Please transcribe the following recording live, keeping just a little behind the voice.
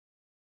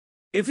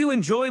If you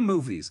enjoy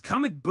movies,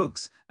 comic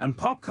books, and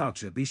pop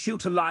culture, be sure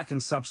to like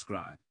and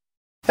subscribe.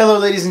 Hello,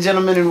 ladies and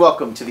gentlemen, and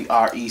welcome to the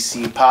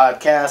REC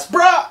Podcast,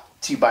 brought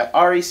to you by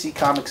REC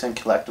Comics and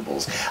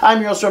Collectibles. I'm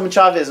your host, Roman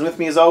Chavez, and with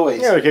me as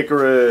always, Erik.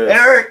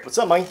 Erik! What's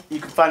up, Mike? You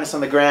can find us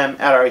on the gram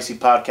at REC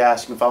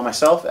Podcast. You can follow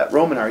myself at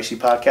Roman REC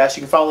Podcast.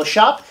 You can follow the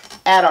shop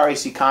at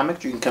REC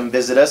Comics. You can come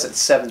visit us at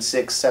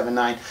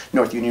 7679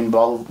 North Union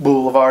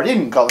Boulevard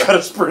in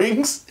Colorado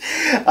Springs.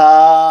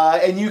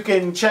 And you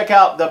can check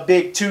out the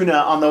big Tuna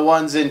on the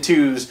ones and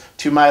twos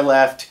to my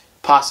left,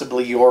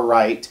 possibly your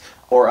right,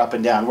 or up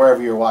and down,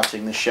 wherever you're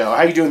watching the show.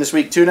 How you doing this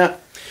week, Tuna?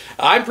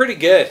 I'm pretty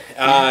good.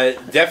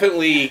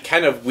 Definitely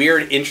kind of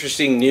weird,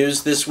 interesting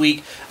news this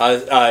week.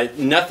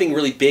 Nothing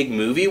really big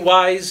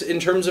movie-wise in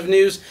terms of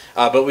news,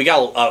 but we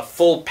got a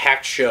full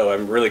packed show.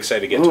 I'm really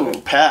excited to get to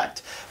it.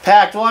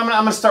 Packed. Well, I'm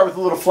gonna start with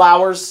a little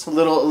flowers, a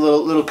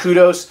little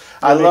kudos.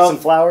 I love some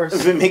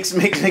flowers. Make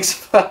some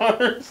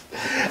flowers.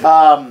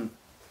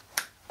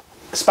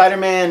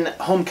 Spider-Man: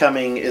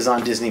 Homecoming is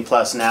on Disney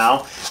Plus now,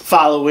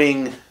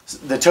 following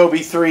the Tobey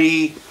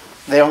 3.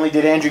 They only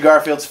did Andrew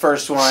Garfield's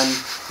first one.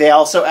 They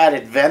also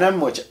added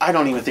Venom, which I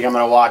don't even think I'm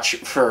going to watch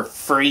for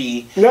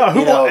free. No,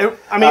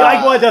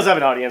 it does have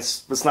an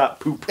audience. It's not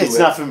poop. It's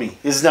not for me.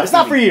 It's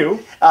not for you.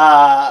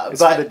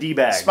 It's for the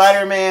D-bags.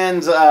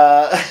 Spider-Man's...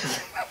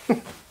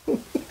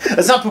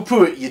 It's not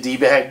poo-poo, you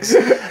D-bags.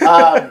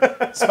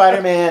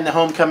 Spider-Man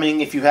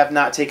Homecoming, if you have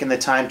not taken the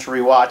time to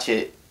rewatch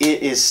it,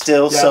 it is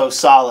still so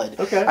solid.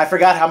 Okay. I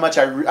forgot how much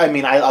I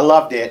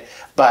loved it,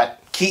 but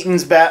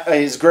Keaton's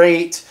is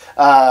great.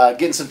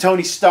 Getting some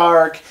Tony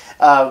Stark.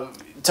 Tom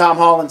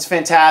Holland's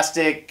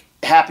fantastic.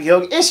 Happy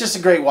Hogan. It's just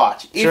a great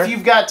watch. Sure. If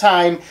you've got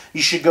time,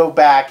 you should go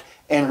back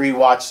and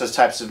rewatch those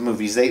types of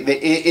movies.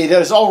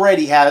 It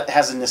already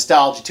has a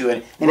nostalgia to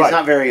it, and it's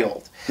not very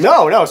old.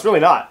 No, it's really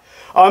not.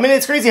 I mean,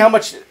 it's crazy how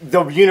much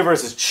the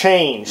universe has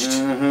changed.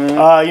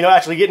 Mm-hmm.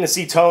 Actually getting to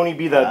see Tony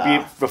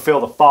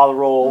fulfill the father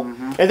role,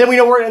 and then we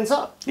know where it ends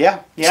up.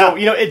 Yeah. So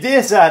it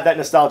is that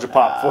nostalgia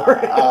pop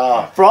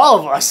for all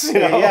of us.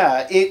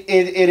 Yeah. It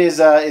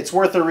is. It's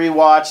worth a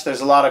rewatch.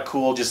 There's a lot of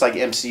cool, just like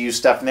MCU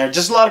stuff in there.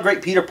 Just a lot of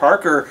great Peter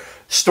Parker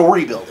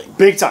story building.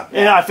 Big time.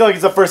 Yeah. And I feel like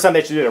it's the first time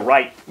they did it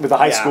right with a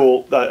high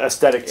school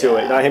aesthetic to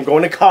it. Not him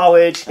going to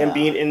college and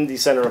being in the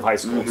center of high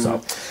school.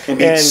 So and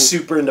being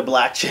super into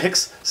black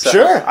chicks. So.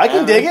 Sure, I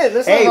can dig it.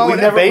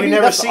 We've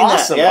never seen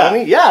awesome.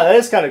 that. Yeah. That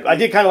is kind of. I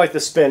did kind of like the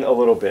spin a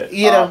little bit.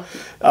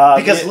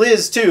 Because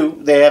Liz too.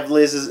 They have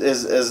Liz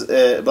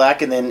as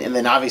black, and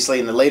then obviously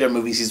in the later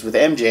movies he's with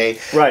MJ.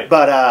 Right.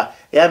 But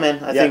yeah,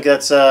 man, I think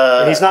that's.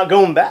 And he's not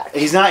going back.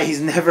 He's not.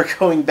 He's never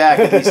going back.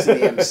 At least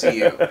in the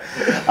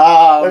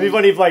MCU. It'd be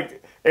funny if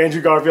like Andrew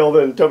Garfield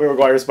and Tobey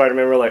Maguire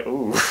Spider-Man were like,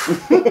 ooh,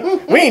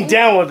 we ain't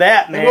down with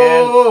that, man.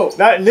 Whoa.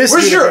 Not in this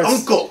Where's universe.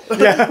 your uncle?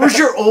 Yeah. Where's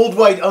your old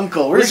white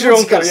uncle? Where's your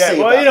uncle? Yeah.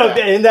 Well,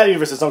 in that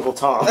universe, it's Uncle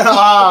Tom.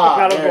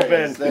 Not Uncle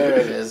Ben. There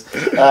it is.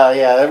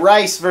 Yeah,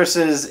 Rice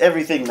versus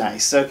everything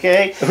nice.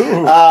 Okay.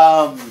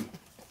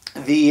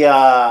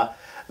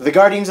 The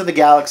Guardians of the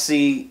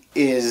Galaxy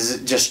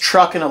is just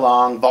trucking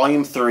along.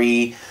 Volume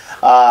 3.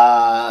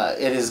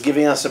 It is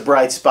giving us a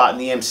bright spot in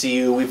the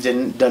MCU. We've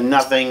done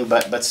nothing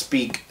but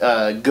speak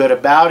good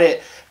about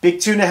it. Big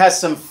Tuna has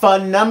some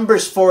fun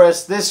numbers for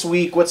us this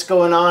week. What's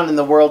going on in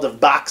the world of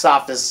box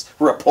office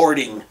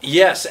reporting?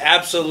 Yes,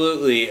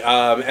 absolutely.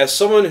 As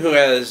someone who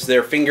has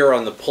their finger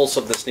on the pulse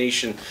of this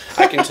nation,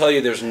 I can tell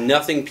you there's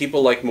nothing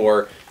people like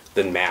more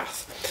than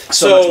math.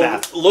 So much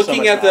math.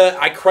 Looking at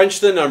I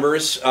crunched the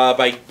numbers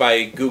by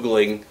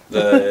Googling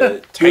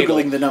the title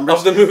Googling the numbers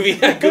of the movie.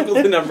 I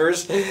Googled the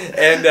numbers,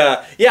 and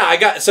I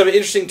got some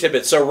interesting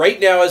tidbits. So right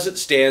now, as it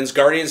stands,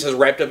 Guardians has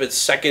wrapped up its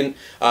second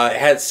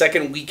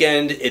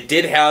weekend. It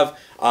did have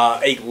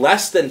a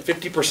less than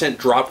 50%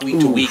 drop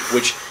week to week,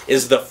 which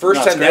is the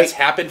first time that's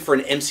happened for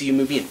an MCU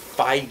movie in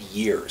 5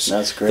 years.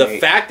 That's great. The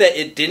fact that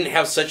it didn't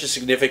have such a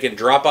significant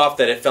drop off,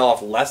 that it fell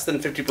off less than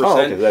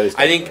 50%,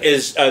 I think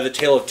is the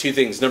tale of two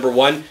things. Number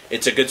one,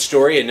 it's a good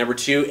story, and number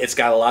two, it's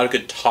got a lot of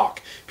good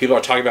talk. People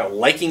are talking about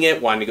liking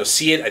it, wanting to go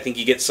see it. I think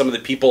you get some of the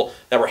people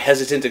that were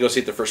hesitant to go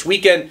see it the first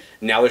weekend.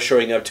 Now they're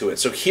showing up to it.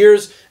 So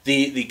here's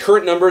the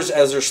current numbers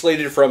as they're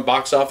slated from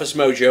Box Office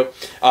Mojo.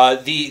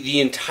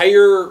 The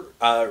entire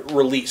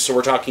release, so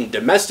we're talking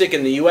domestic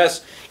in the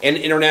U.S. and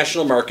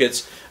international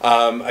markets.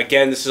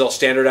 Again, this is all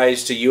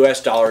standardized to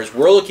U.S. dollars.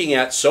 We're looking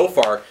at, so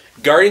far,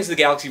 Guardians of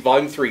the Galaxy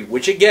Volume 3,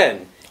 which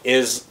again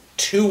is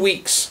 2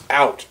 weeks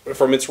out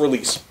from its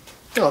release.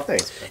 Oh,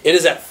 thanks. It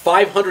is at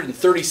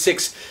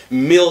 $536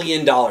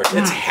 million.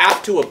 It's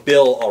half to $1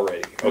 billion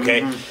already,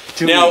 okay?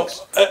 2 now,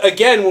 weeks.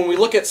 Again, when we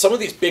look at some of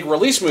these big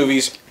release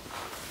movies,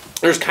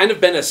 there's kind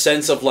of been a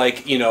sense of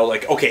like, you know,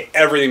 like, okay,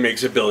 everything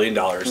makes $1 billion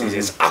these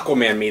days.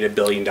 Aquaman made $1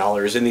 billion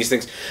in these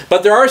things.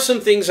 But there are some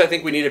things I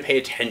think we need to pay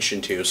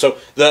attention to. So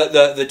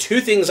the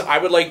two things I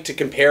would like to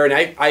compare, and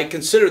I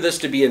consider this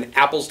to be an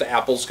apples to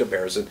apples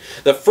comparison.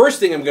 The first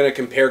thing I'm going to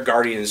compare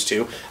Guardians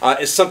to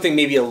is something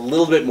maybe a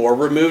little bit more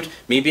removed.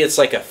 Maybe it's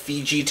like a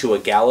Fiji to a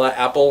Gala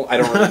apple. I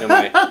don't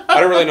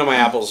really know my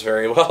apples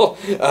very well.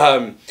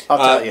 I'll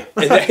tell you.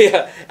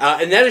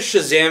 And that is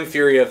Shazam!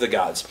 Fury of the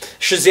Gods.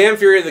 Shazam!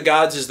 Fury of the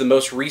Gods is the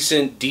most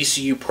recent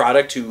DCU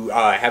product to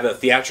have a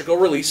theatrical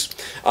release.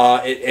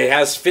 It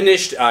has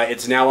finished.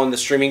 It's now on the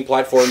streaming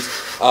platforms.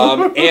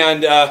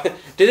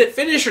 Did it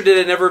finish or did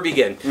it never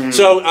begin?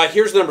 So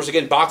here's the numbers.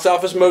 Again, Box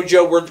Office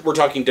Mojo, we're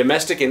talking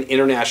domestic and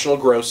international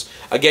gross.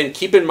 Again,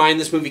 keep in mind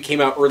this movie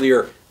came out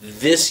earlier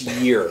this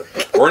year.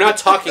 We're not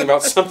talking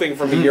about something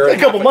from a year and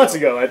a couple months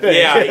ago, I think.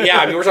 Yeah.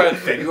 I mean, we're talking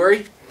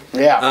February.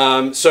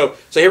 Yeah. So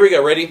here we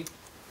go. Ready?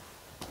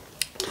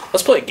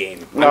 Let's play a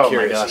game. I'm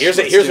curious. Gosh,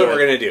 here's what we're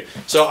gonna do.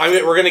 So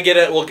we're gonna get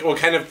it. We'll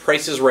kind of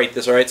prices right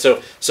this. All right.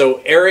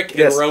 So Eric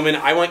and Roman,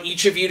 I want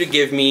each of you to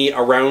give me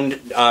a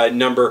round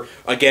number.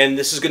 Again,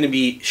 this is going to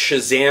be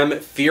Shazam!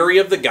 Fury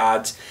of the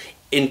Gods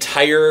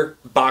entire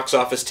box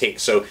office take.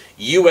 So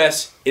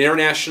U.S.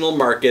 international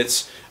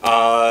markets.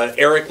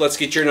 Eric, let's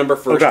get your number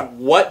first. Okay.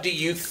 What do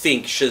you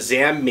think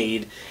Shazam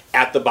made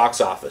at the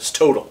box office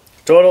total?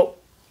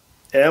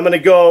 And I'm gonna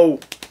go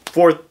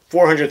for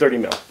 430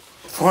 mil.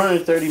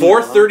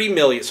 430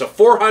 million. So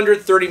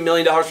 $430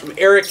 million from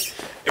Eric.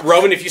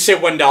 Roman, if you say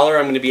 $1,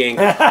 I'm going to be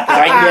angry.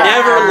 I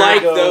never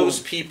liked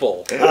those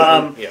people.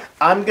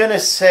 I'm going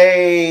to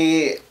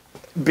say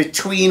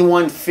between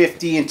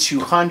 150 and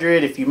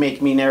 200. If you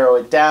make me narrow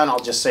it down, I'll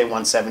just say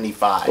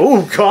 175.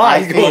 Oh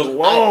God!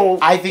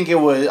 I think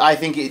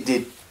it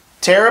did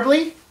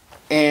terribly,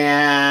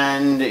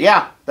 and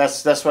yeah,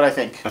 that's what I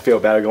think. I feel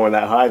bad going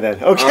that high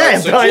then. Okay,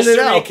 so just to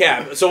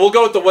recap, so we'll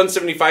go with the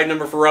 175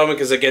 number for Roman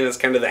because again, it's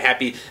kind of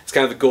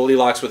the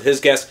Goldilocks with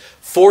his guess.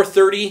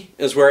 430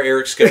 is where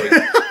Eric's going.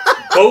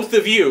 Both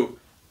of you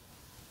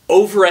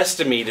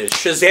overestimated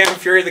Shazam!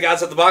 Fury of the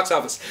Gods at the box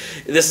office.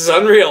 This is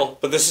unreal,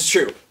 but this is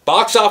true.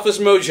 Box Office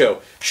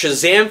Mojo,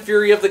 Shazam!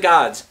 Fury of the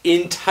Gods,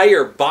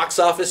 entire box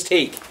office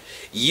take.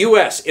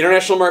 U.S.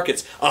 international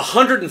markets,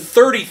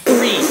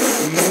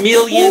 $133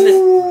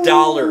 million.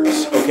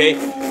 Okay,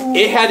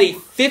 it had a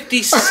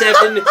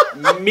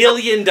 $57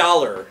 million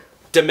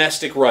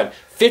domestic run.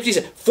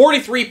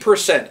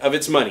 43% of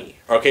its money.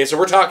 Okay, so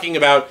we're talking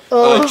about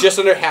just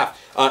under half.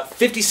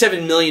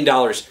 $57 million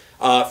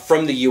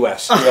from the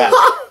U.S. Yeah.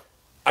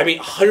 I mean,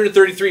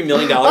 $133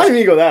 million. I didn't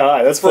even go that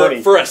high. That's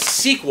funny. For a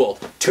sequel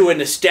to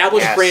an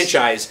established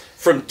franchise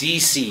from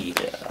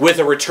DC with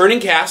a returning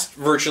cast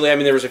virtually. I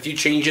mean, there was a few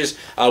changes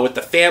with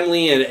the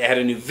family, and it had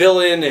a new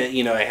villain. And,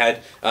 it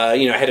had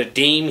a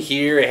Dame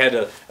here, it had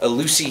a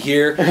Lucy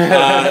here,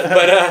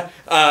 but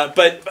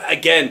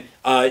again.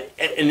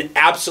 An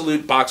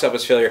absolute box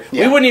office failure.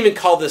 Yeah. We wouldn't even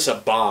call this a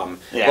bomb.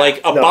 Yeah. Like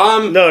a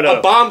bomb. No.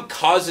 A bomb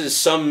causes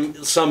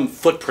some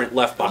footprint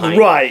left behind.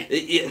 Right.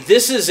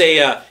 This is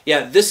a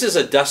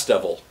dust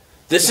devil.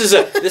 This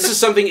is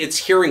something. It's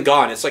here and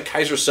gone. It's like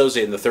Kaiser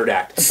Soze in the third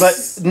act.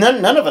 But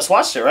none of us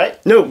watched it, right?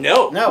 No.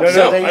 And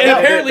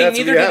apparently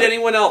neither did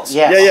anyone else.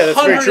 Yeah, that's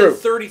very true.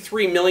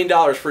 $133 million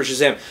for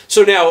Shazam.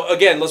 So now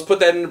again, let's put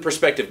that into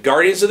perspective.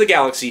 Guardians of the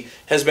Galaxy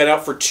has been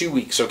out for 2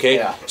 weeks. Okay.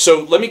 Yeah.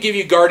 So let me give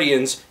you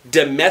Guardians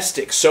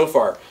domestic so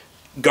far.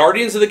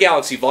 Guardians of the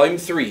Galaxy Volume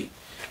 3.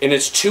 In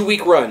its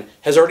 2-week run,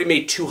 has already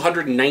made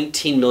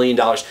 $219 million.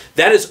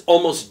 That is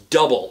almost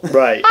double.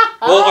 Right.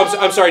 Well,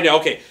 I'm sorry. No,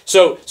 okay.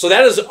 So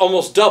that is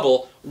almost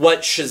double what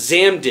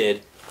Shazam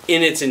did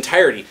in its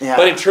entirety. Yeah.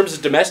 But in terms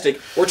of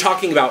domestic, we're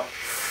talking about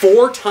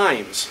 4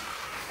 times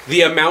the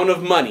amount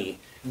of money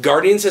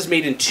Guardians has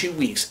made in 2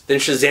 weeks than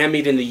Shazam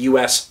made in the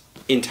U.S.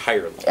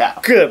 entirely. Yeah.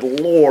 Good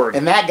Lord.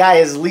 And that guy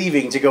is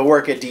leaving to go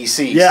work at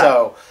DC.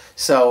 Yeah.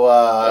 So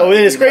and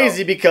it's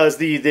crazy because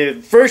the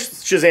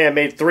first Shazam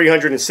made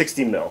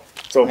 $360 million.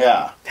 So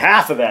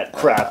half of that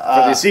crap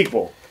for the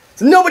sequel.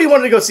 So nobody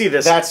wanted to go see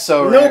this. That's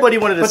so rare. Nobody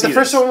wanted to see this. But the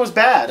first one was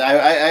bad.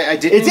 I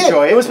didn't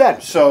enjoy it. It was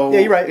bad. So yeah,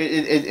 you're right.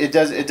 It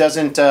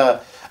doesn't.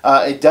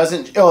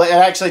 Oh, it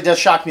actually does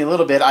shock me a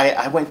little bit.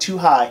 I went too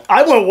high.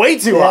 I went way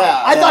too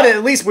high. I thought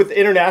at least with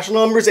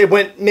international numbers, it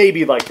went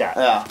maybe like that.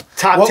 Yeah.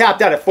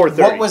 Tapped out at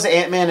 430. What was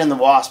Ant-Man and the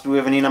Wasp? Do we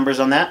have any numbers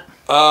on that?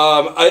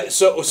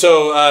 So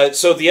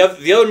the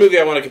other movie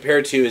I want to compare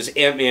it to is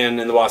Ant-Man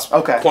and the Wasp: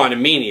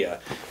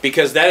 Quantumania,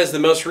 because that is the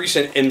most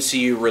recent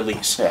MCU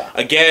release. Yeah.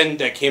 Again,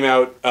 that came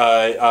out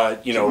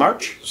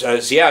March.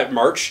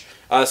 March.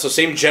 So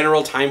same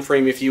general time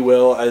frame, if you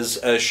will, as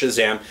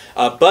Shazam.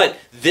 But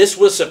this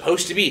was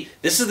supposed to be.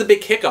 This is the big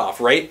kickoff,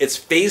 right? It's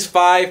Phase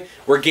 5.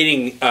 We're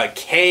getting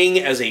Kang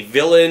as a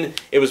villain.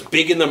 It was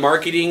big in the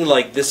marketing.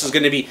 Like this is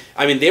going to be.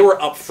 I mean, they were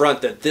upfront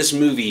that this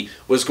movie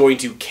was going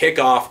to kick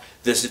off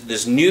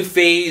this new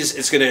phase.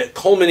 It's going to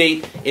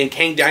culminate in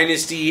Kang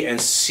Dynasty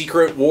and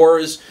Secret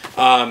Wars.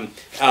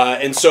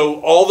 And so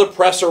all the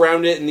press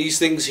around it and these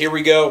things. Here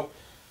we go,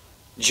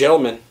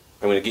 gentlemen.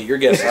 I'm going to get your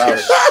guesses here.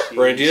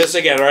 We're going to do this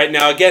again. All right.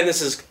 Now, again,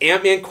 this is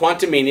Ant-Man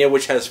Quantumania,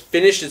 which has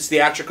finished its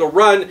theatrical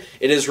run.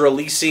 It is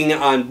releasing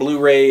on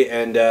Blu-ray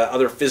and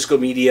other physical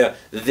media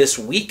this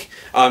week.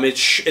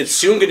 It's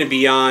soon going to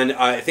be on,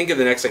 I think, in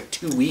the next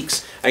 2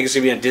 weeks. I think it's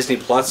going to be on Disney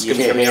Plus. It's going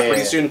to be coming out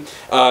pretty soon.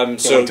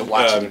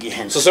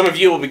 So some of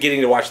you will be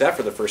getting to watch that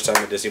for the first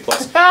time on Disney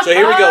Plus. So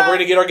here we go. We're going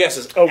to get our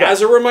guesses. Okay.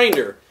 As a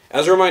reminder,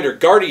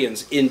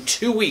 Guardians in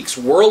 2 weeks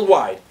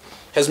worldwide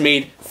has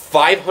made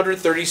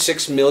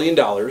 $536 million.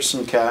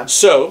 Okay.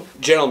 So,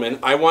 gentlemen,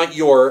 I want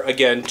your,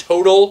 again,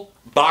 total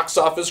box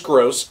office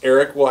gross.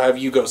 Eric, will have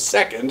you go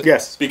second.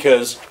 Yes.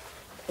 Because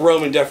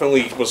Roman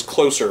definitely was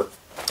closer.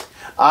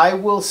 I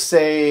will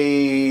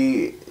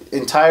say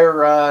entire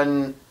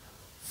run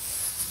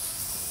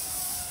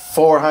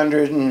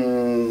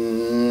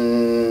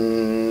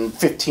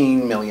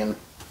 415 million.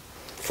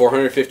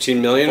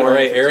 415 million? All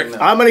right, Eric?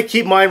 I'm going to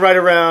keep mine right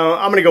around,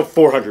 I'm going to go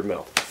 400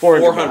 mil.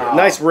 400.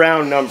 Nice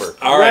round number.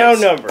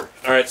 Round number.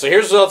 All right, so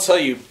here's what I'll tell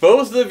you.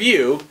 Both of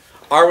you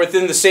are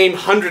within the same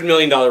 $100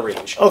 million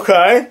range.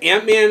 Okay.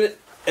 Ant-Man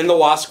and the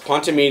Wasp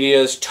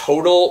Quantumania's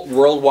total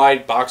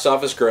worldwide box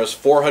office gross,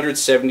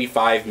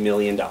 $475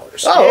 million. Oh,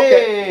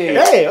 okay.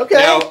 Hey, okay.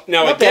 Now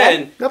not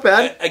again, bad. Not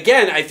bad.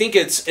 Again, I think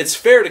it's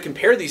fair to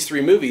compare these three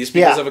movies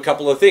because of a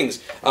couple of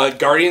things.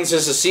 Guardians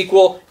is a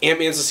sequel,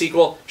 Ant-Man's a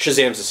sequel,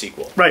 Shazam's a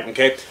sequel. Right.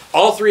 Okay.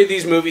 All three of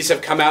these movies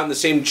have come out in the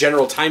same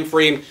general time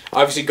frame.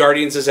 Obviously,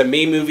 Guardians is a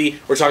May movie.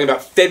 We're talking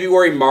about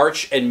February,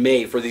 March, and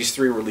May for these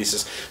three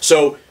releases.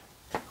 So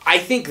I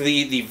think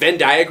the Venn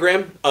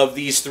diagram of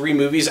these three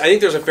movies, I think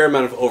there's a fair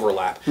amount of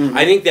overlap. Mm-hmm.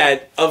 I think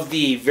that of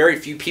the very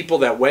few people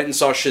that went and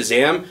saw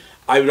Shazam,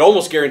 I would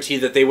almost guarantee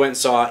that they went and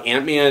saw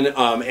Ant-Man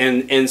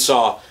and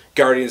saw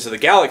Guardians of the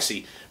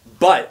Galaxy.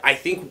 But I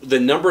think the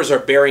numbers are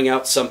bearing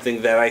out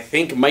something that I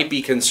think might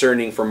be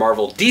concerning for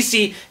Marvel.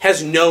 DC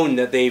has known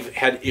that they've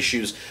had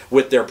issues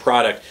with their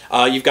product.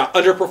 You've got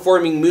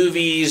underperforming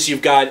movies.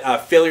 You've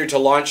got failure to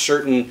launch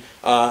certain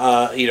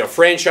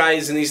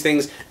franchise and these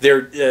things.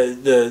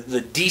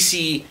 The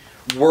DC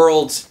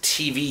World's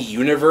TV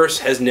universe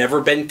has never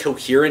been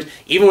coherent.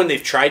 Even when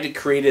they've tried to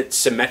create it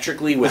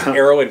symmetrically with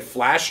Arrow and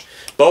Flash,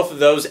 both of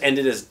those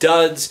ended as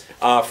duds.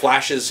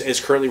 Flash is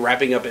currently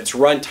wrapping up its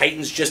run.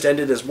 Titans just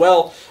ended as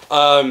well.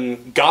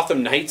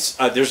 Gotham Knights,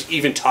 there's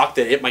even talk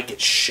that it might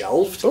get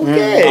shelved.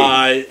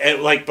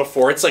 Okay.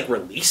 Before its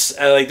release.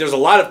 There's a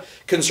lot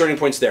of concerning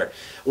points there.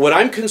 What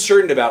I'm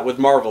concerned about with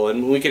Marvel,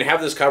 and we can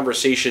have this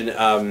conversation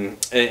and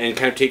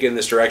kind of take it in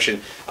this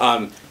direction.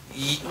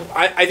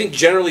 I think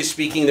generally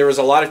speaking, there was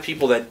a lot of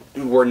people that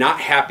were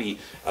not happy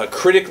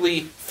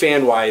critically,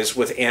 fan-wise,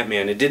 with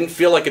Ant-Man. It didn't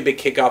feel like a big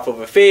kickoff of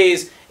a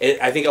phase.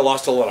 I think it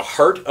lost a lot of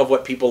heart of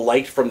what people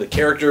liked from the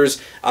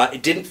characters.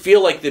 It didn't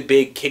feel like the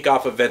big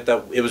kickoff event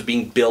that it was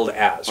being billed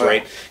as,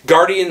 right?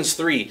 Guardians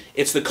 3,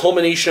 it's the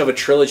culmination of a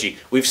trilogy.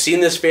 We've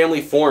seen this family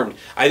formed.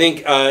 I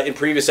think in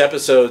previous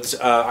episodes,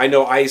 I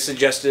know I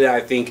suggested it, I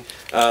think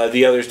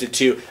the others did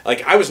too.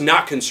 I was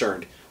not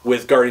concerned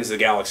with Guardians of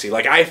the Galaxy.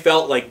 I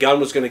felt like Gunn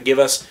was going to give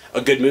us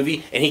a good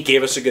movie, and he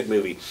gave us a good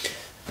movie.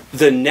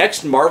 The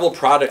next Marvel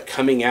product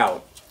coming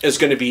out is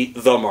going to be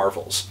The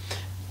Marvels.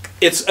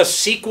 It's a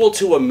sequel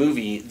to a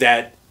movie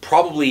that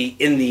probably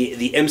in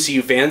the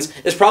MCU fans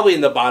is probably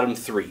in the bottom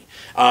three.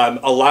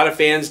 A lot of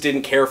fans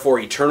didn't care for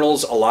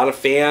Eternals. A lot of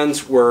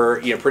fans were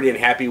pretty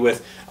unhappy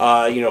with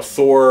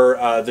Thor,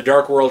 The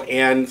Dark World,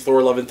 and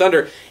Thor: Love and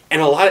Thunder.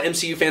 And a lot of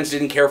MCU fans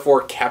didn't care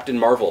for Captain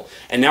Marvel.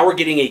 And now we're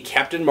getting a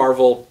Captain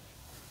Marvel,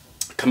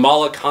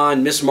 Kamala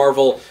Khan, Miss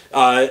Marvel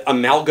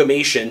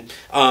amalgamation.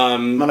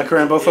 Monica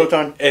Rambeau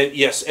Photon.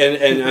 Yes,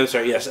 and I'm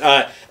sorry, yes.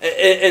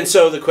 And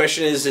so the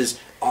question is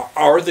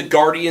are the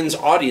Guardians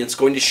audience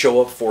going to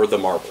show up for the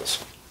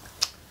Marvels?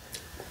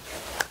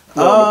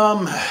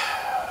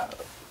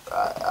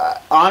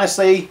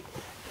 Honestly,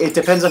 it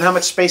depends on how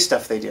much space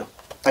stuff they do.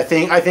 I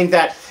think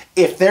that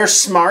if they're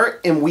smart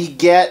and we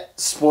get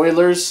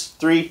spoilers,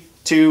 3,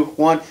 2,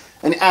 1,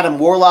 an Adam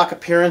Warlock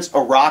appearance,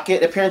 a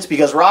Rocket appearance,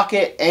 because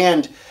Rocket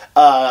and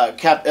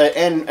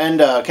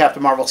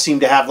Captain Marvel seem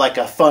to have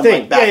a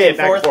fun back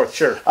and forth.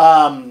 Sure.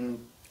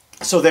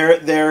 So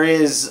there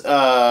is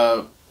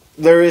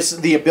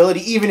the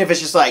ability, even if it's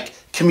just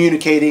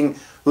communicating,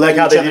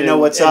 letting each other know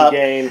what's up.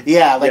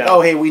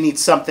 Oh hey, we need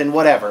something,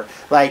 whatever.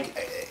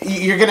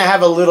 You're gonna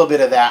have a little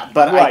bit of that,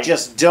 but I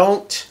just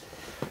don't.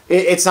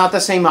 It's not the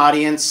same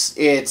audience.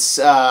 It's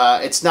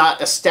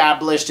not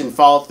established and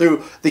followed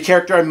through. The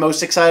character I'm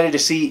most excited to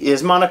see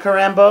is Monica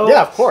Rambeau.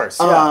 Yeah, of course.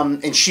 Yeah.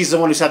 And she's the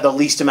one who's had the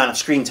least amount of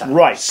screen time.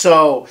 Right.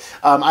 So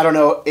I don't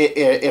know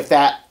if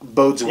that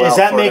bodes well. Does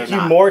that make you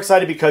more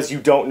excited because you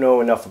don't know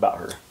enough about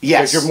her?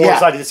 Yes. Because you're more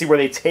excited to see where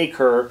they take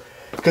her.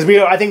 Because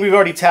I think we've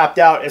already tapped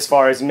out as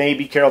far as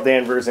maybe Carol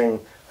Danvers and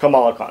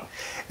Kamala Khan.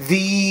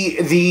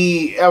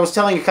 I was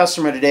telling a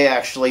customer today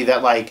actually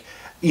that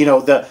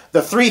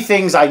the three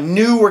things I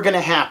knew were going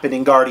to happen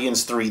in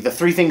Guardians 3, the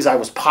three things I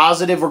was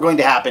positive were going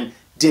to happen,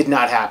 did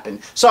not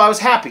happen. So I was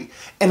happy,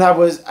 and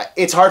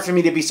it's hard for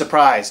me to be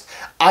surprised.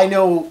 I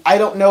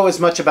don't know as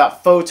much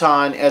about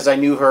Photon as I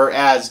knew her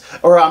as,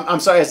 or I'm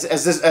sorry,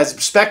 as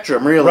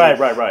Spectrum, really.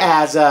 Right.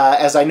 As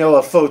I know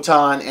of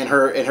Photon and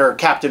her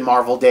Captain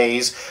Marvel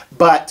days,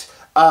 but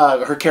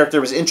her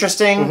character was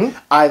interesting.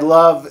 I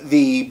love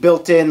the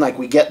built-in, like,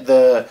 we get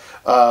the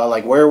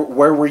like, where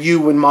were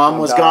you when Mom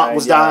was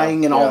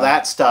dying and all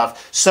that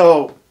stuff.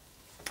 So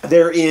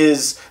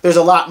there's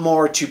a lot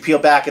more to peel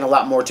back and a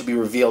lot more to be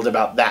revealed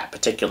about that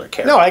particular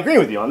character. No, I agree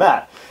with you on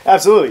that.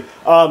 Absolutely.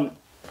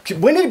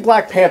 When did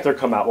Black Panther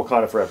come out,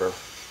 Wakanda Forever?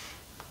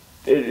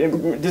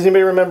 Does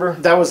anybody remember?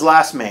 That was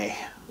last May.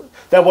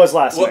 That was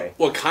last May.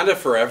 Wakanda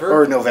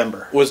Forever? Or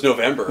November. Was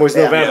November.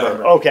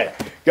 November. Okay,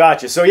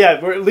 gotcha. So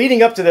yeah, we're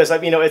leading up to this.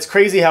 It's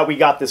crazy how we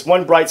got this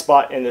one bright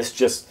spot and this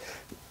just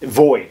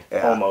void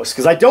almost,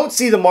 because I don't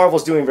see the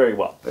Marvels doing very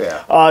well.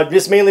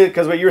 Just mainly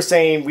because what you're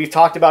saying, we've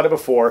talked about it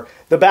before,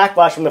 the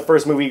backlash from the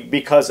first movie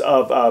because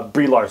of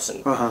Brie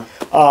Larson.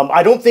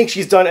 I don't think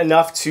she's done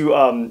enough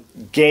to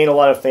gain a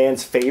lot of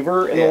fans'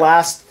 favor in the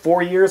last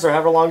 4 years or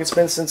however long it's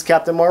been since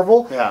Captain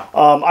Marvel.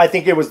 I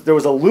think there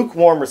was a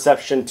lukewarm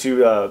reception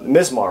to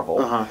Ms.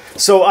 Marvel.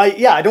 So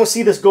I don't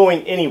see this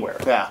going anywhere.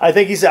 I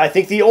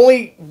think the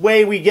only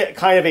way we get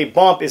kind of a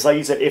bump is, like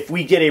you said, if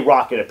we get a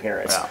Rocket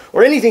appearance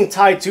or anything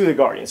tied to the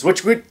Guardians,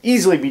 which would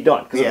easily be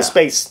done because of the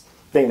space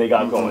thing they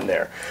got going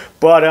there.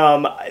 But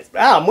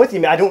I'm with you,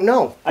 man. I don't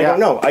know.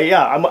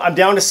 I'm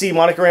down to see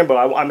Monica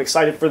Rambeau. I'm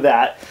excited for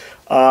that.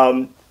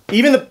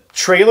 Even the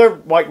trailer,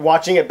 like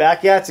watching it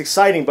back, it's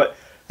exciting, but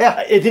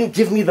it didn't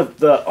give me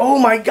the oh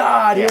my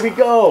god, here we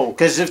go.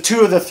 Because if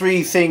 2 of the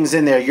 3 things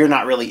in there you're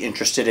not really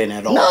interested in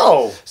at all.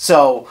 No.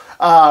 So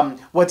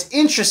what's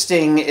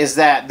interesting is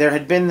that there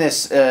had been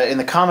this, in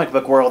the comic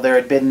book world, there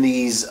had been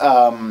these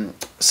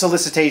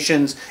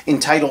solicitations in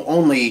title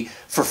only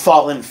for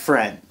Fallen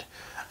Friend.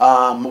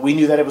 We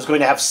knew that it was going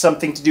to have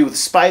something to do with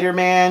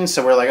Spider-Man,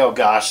 so we're like, oh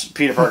gosh,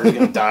 Peter Parker's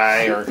going to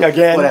die or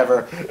again,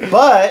 whatever.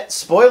 But,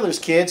 spoilers,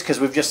 kids, because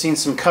we've just seen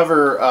some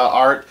cover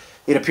art,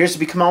 it appears to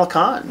be Kamala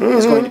Khan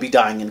is going to be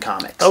dying in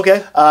comics. Okay.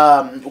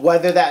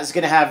 Whether that is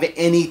going to have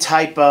any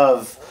type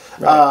of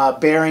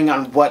bearing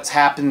on what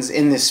happens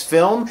in this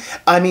film,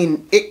 I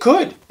mean, it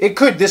could.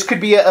 This could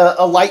be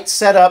a light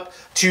setup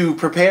to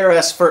prepare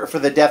us for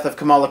the death of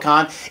Kamala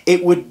Khan.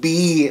 It would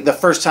be the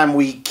first time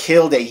we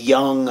killed a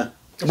young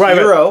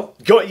hero.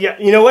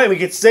 You know what? We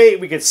could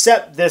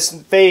set this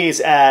phase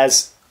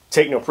as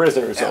take no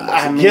prisoners.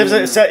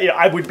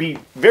 I would be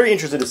very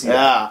interested to see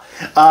that.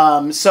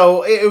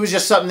 So it was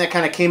just something that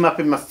kind of came up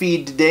in my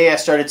feed today. I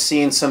started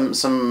seeing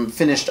some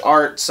finished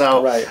art.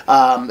 So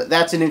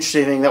that's an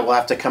interesting thing that we'll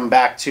have to come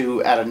back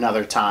to at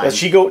another time. Does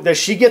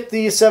she get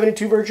the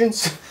 72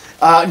 virgins?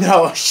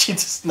 No, she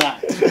does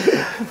not.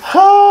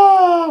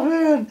 Oh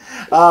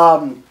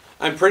man.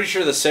 I'm pretty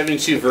sure the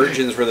 72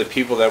 virgins were the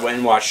people that went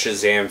and watched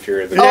Shazam: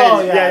 Fury of the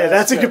Gods.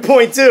 That's a good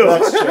point too.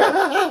 That's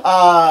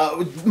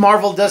true.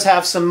 Marvel does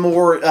have some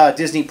more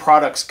Disney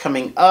products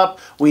coming up.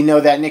 We know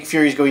that Nick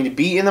Fury is going to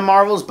be in the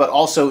Marvels, but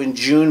also in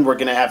June we're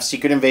going to have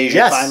Secret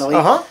Invasion finally.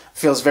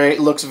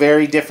 Looks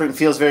very different,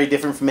 feels very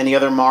different from any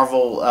other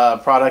Marvel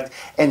product.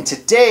 And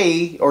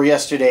today or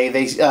yesterday,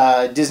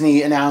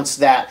 Disney announced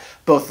that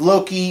both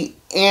Loki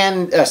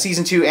and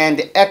Season 2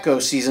 and Echo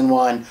Season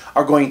 1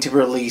 are going to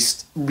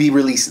be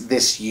released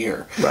this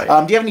year. Do you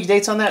have any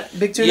dates on that,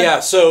 Big Tuna? Yeah,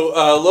 so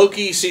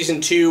Loki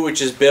Season 2,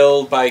 which is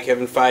billed by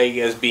Kevin Feige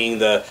as being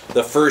the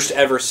first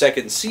ever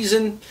second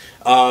season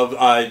of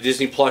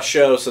Disney Plus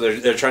show, so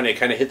they're trying to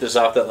kind of hit this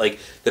off that, like,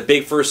 the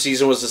big first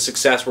season was a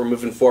success, we're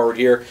moving forward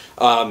here.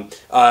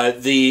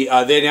 They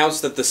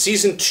announced that the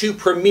Season 2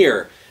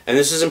 premiere, and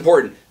this is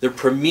important, the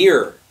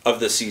premiere of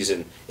the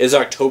season is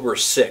October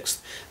 6th.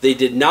 They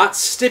did not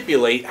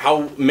stipulate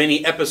how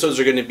many episodes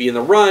are going to be in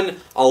the run.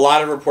 A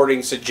lot of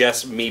reporting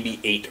suggests maybe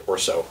 8 or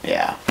so.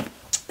 Yeah.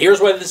 Here's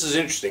why this is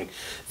interesting.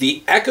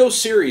 The Echo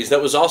series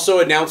that was also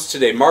announced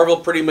today, Marvel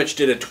pretty much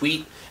did a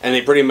tweet, and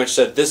they pretty much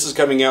said, this is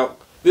coming out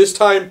this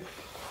time,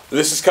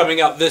 this is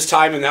coming out this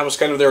time, and that was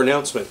kind of their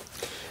announcement.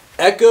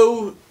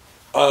 Echo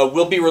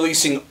will be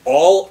releasing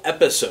all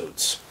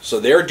episodes. So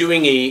they're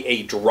doing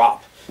a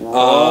drop.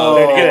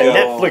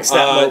 Netflix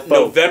that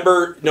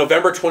November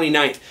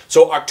 29th.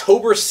 So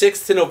October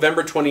 6th to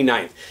November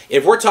 29th.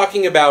 If we're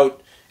talking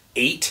about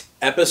 8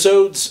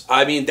 episodes,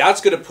 I mean, that's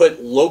going to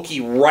put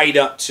Loki right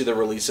up to the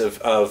release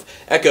of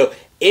Echo.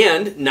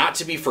 And, not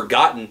to be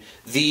forgotten,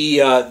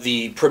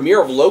 the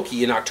premiere of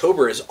Loki in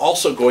October is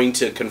also going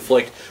to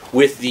conflict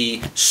with the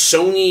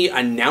Sony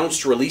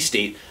announced release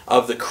date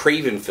of the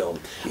Kraven film.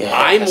 Yes.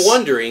 I'm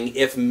wondering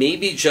if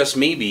maybe, just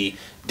maybe,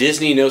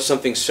 Disney knows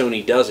something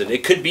Sony doesn't.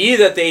 It could be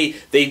that they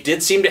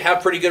did seem to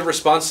have pretty good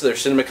response to their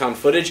CinemaCon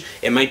footage.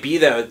 It might be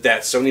that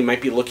Sony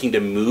might be looking to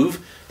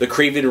move the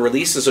Kraven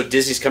release, and so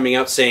Disney's coming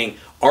out saying,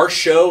 our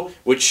show,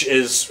 which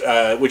is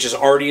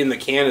already in the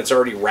can, it's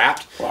already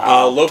wrapped,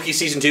 Loki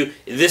Season 2,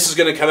 this is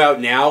going to come out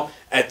now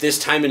at this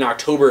time in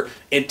October,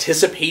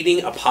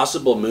 anticipating a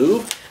possible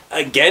move.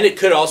 again, it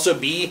could also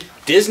be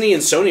Disney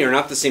and Sony are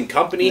not the same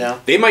company. No.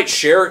 They might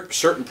share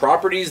certain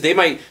properties. They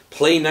might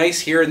play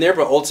nice here and there,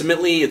 but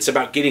ultimately it's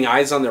about getting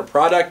eyes on their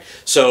product.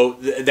 So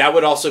that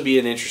would also be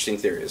an interesting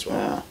theory as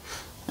well.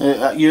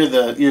 You're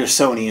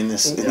Sony in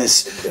this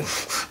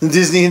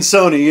Disney and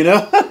Sony, you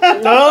know.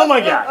 Oh my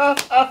god!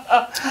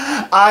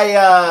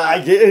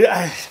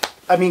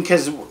 I mean,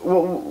 because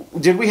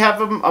did we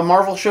have a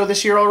Marvel show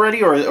this year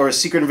already, or is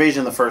Secret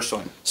Invasion the first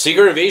one?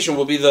 Secret Invasion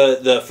will be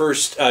the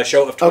first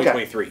show of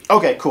 2023.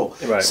 Okay, cool.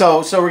 Right.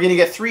 So we're gonna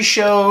get 3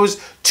 shows.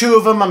 2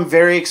 of them I'm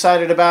very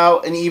excited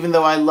about, and even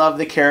though I love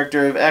the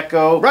character of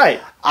Echo, right,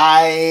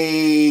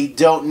 I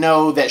don't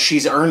know that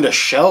she's earned a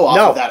show off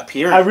of that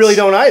appearance. I really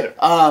don't either.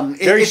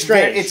 Very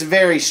strange. It's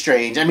very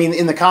strange. I mean,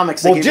 in the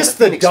comics, they give just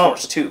the the Phoenix dump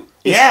Force too.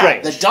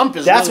 Strange. The dump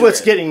is that's really what's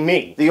weird. Getting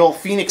me. The old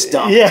Phoenix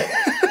dump. Yeah.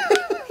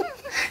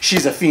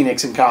 She's a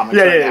Phoenix in comics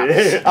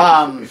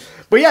now.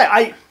 But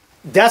yeah,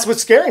 that's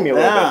what's scaring me a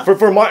little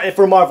bit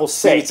for Marvel's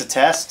sake. Maybe it's a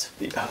test,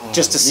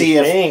 just to see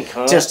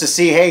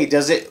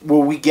hey,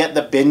 will we get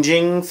the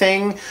binging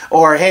thing,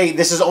 or hey,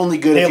 this is only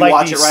good if you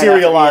watch it right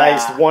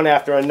serialized one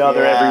after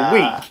another every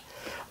week.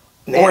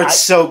 Man, or it's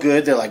so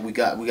good they're like we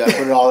got to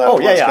put it all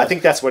out. I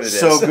think that's what it is.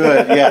 So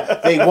good,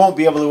 they won't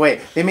be able to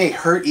wait. They may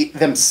hurt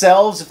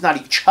themselves if not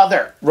each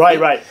other.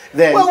 Right.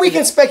 Then, well, we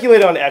can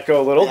speculate on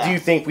Echo a little. Do you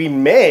think we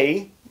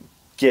may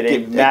get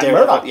a Matt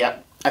Murdock? Yeah.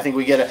 I think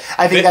we get it.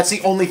 I think that's the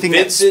only thing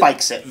that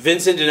spikes it.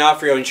 Vincent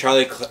D'Onofrio and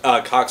Charlie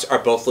Cox are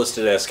both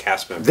listed as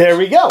cast members. There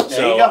we go.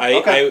 So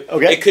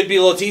it could be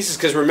little teases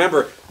because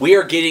remember, we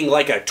are getting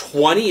like a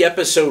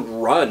 20-episode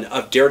run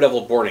of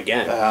Daredevil Born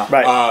Again.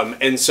 Right.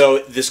 And so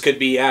this could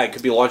be, it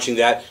could be launching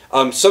that.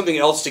 Something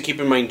else to keep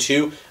in mind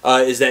too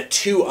is that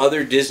 2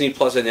 other Disney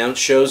Plus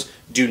announced shows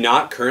do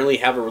not currently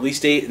have a release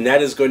date, and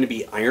that is going to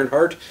be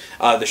Ironheart,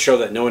 the show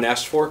that no one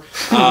asked for,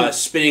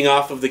 spinning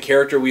off of the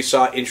character we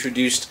saw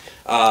introduced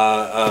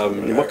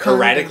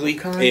erratically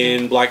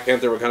in Black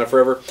Panther: Wakanda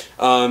Forever,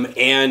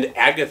 and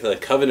Agatha,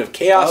 Coven of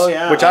Chaos,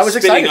 which I was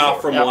spinning excited off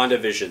from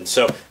WandaVision.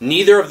 So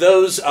neither of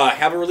those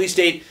have a release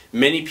date.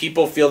 Many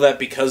people feel that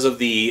because of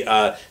the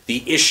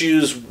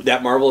issues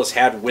that Marvel has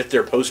had with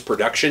their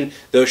post-production,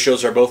 those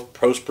shows are both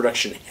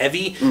post-production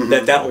heavy,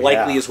 that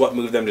likely is what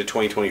moved them to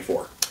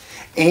 2024.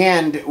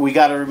 And we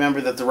got to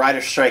remember that the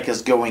writer's strike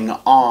is going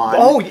on.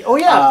 Oh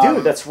yeah,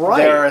 dude, that's right.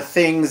 There are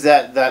things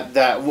that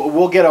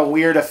we'll get a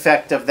weird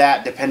effect of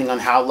that depending on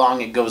how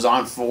long it goes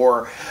on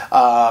for.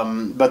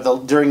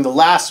 But during the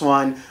last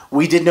one,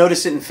 we did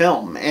notice it in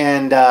film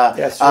and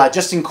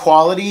just in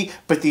quality.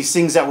 But these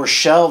things that were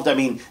shelved, I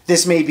mean,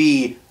 this may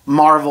be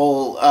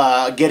Marvel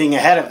getting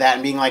ahead of that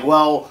and being like,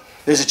 well,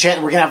 there's a chance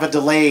we're going to have a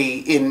delay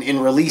in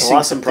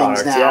releasing some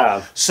things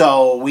now.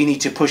 So we need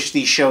to push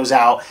these shows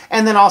out.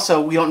 And then also,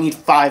 we don't need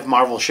 5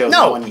 Marvel shows in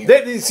 1 year.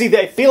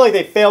 They feel like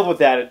they failed with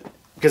that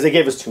because they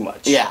gave us too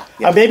much. Yeah.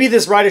 Maybe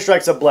this writer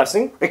strike's a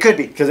blessing. It could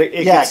be. Because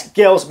it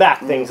scales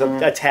back things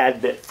a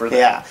tad bit for them.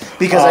 Yeah.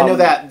 Because I know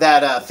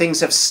that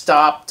things have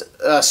stopped,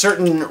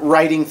 certain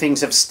writing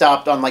things have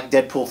stopped on like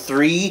Deadpool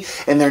 3,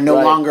 and they're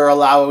no longer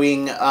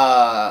allowing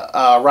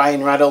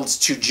Ryan Reynolds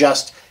to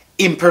just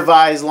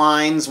improvise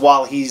lines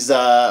while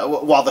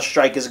while the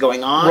strike is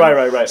going on.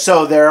 Right.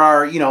 So there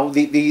are,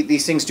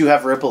 these things do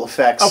have ripple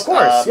effects. Of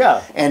course,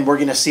 and we're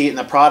going to see it in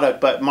the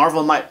product. But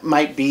Marvel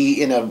might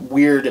be in a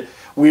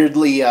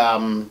weirdly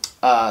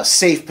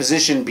safe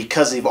position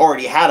because they've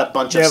already had a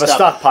bunch of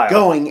stuff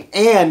going,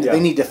 and they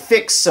need to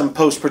fix some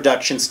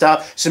post-production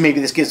stuff. So maybe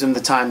this gives them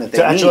the time that they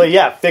need. Actually,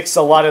 fix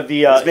a lot of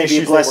the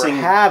issues that we're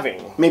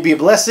having. Maybe a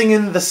blessing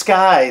in the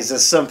skies,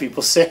 as some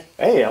people say.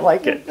 Hey, I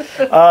like it.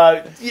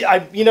 I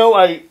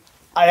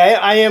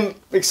am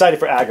excited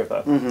for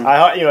Agatha.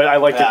 I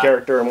like the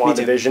character in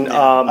WandaVision.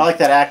 I like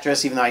that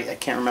actress, even though I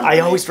can't remember. I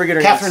always forget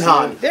her name. Catherine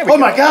Hahn. Oh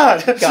my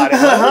God! Got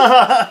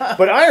it.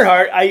 But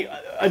Ironheart,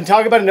 I'm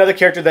talking about another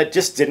character that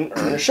just didn't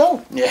earn a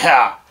show.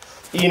 Yeah.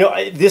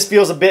 This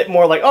feels a bit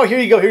more like, oh, here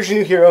you go. Here's your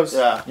new heroes.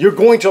 Yeah. You're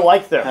going to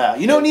like them.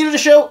 You know what needed a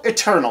show?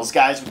 Eternals,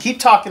 guys. We keep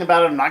talking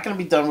about it. I'm not going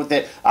to be done with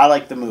it. I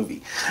like the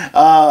movie.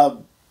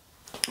 I'm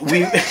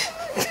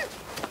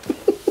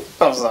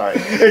sorry.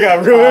 It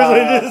got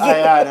ruined.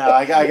 I know.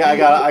 I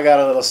got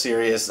a little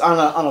serious.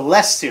 On a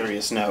less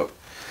serious note,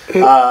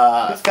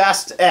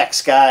 Fast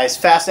X, guys.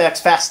 Fast X,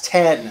 Fast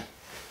 10,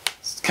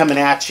 it's coming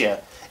at you.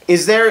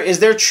 Is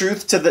there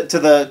truth to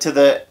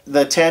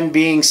the 10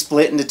 being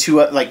split into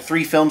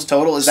 3 films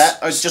total? Is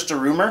that just a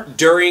rumor?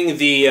 During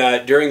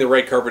the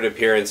red carpet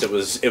appearance, it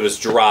was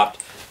dropped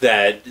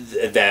that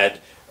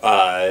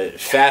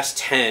Fast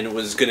 10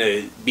 was going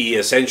to be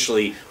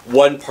essentially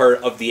one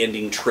part of the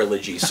ending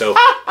trilogy. So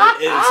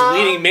it's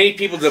leading many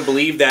people to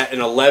believe that an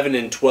 11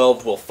 and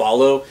 12 will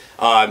follow.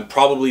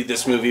 Probably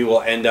this movie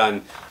will end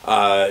on.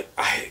 I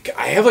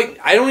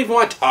don't even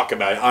want to talk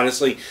about it,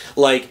 honestly.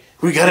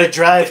 We gotta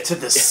drive to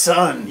the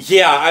sun.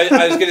 Yeah,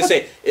 I was gonna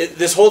say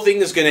this whole thing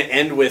is gonna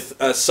end with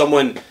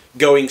someone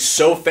going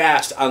so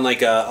fast on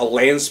like a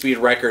land speed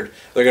record.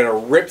 They're going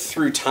to rip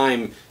through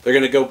time. They're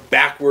going to go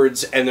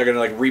backwards, and they're going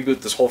to like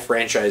reboot this whole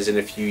franchise in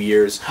a few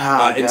years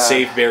and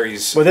save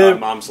Barry's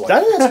mom's life.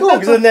 That's cool,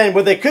 because then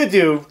what they could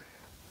do,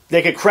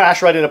 they could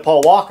crash right into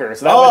Paul Walker.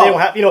 So that way they don't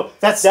have,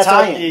 that's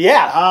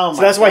yeah. Oh,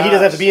 so that's why he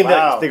doesn't have to be in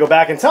that. If they go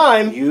back in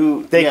time,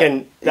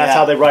 that's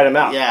how they write him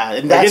out. Yeah,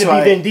 and that's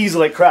why Vin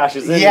Diesel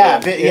crashes in.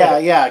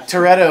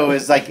 Toretto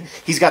is like,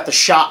 he's got the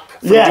shock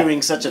from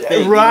doing such a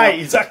thing. Right,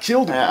 he's I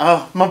killed him.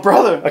 Oh, my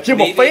brother. I killed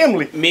my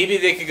family. Maybe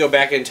they could go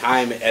back in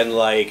time and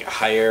like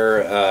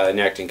hire an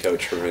acting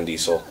coach for Vin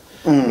Diesel.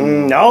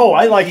 No,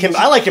 I like him.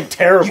 I like him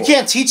terrible. You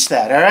can't teach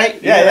that, all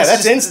right? Yeah,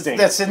 that's instinct.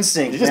 That's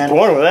instinct. You're just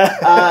born with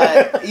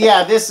that.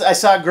 I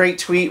saw a great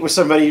tweet where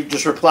somebody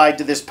just replied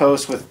to this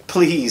post with,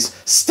 "Please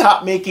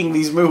stop making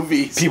these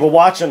movies." People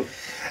watching,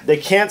 they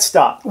can't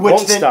stop.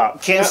 Won't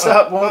stop. Can't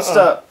stop. Won't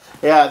stop.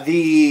 Yeah,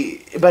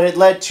 but it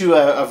led to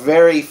a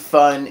very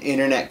fun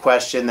internet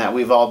question that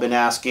we've all been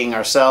asking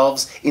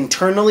ourselves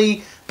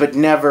internally, but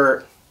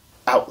never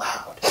out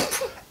loud.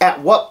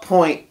 At what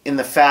point in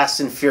the Fast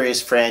and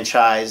Furious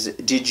franchise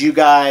did you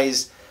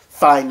guys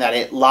find that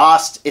it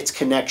lost its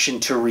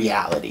connection to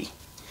reality?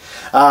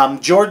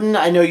 Jordan,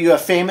 I know you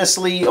have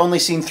famously only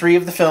seen 3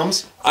 of the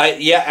films.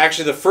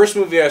 Actually, the first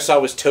movie I saw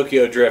was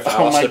Tokyo Drift.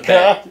 Oh my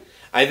God.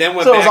 I then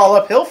went back. So it was all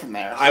uphill from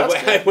there.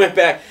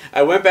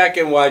 I went back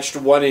and watched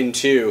 1 and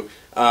 2.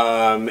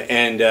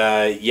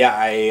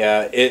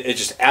 It's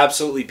just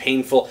absolutely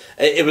painful.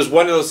 It was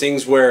one of those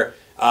things where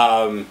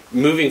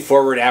moving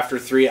forward after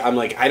 3, I'm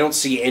like, I don't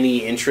see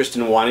any interest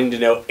in wanting to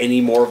know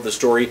any more of the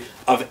story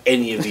of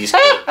any of these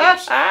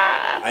characters.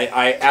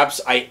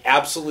 I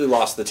absolutely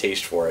lost the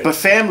taste for it. But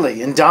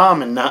family and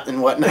Dom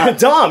and whatnot.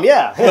 Dom,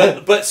 yeah.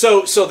 but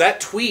so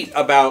that tweet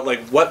about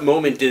like what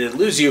moment did it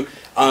lose you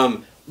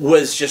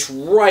was just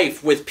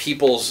rife with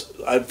people's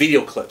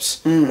video clips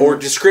or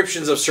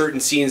descriptions of certain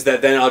scenes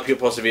that then other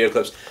people posted video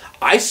clips.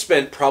 I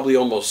spent probably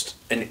almost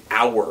an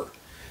hour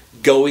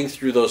going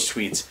through those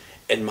tweets.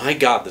 And my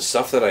God, the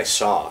stuff that I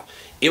saw,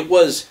 it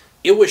was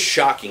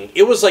shocking.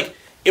 It was like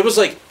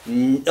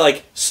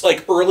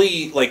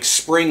early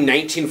spring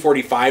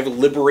 1945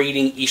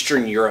 liberating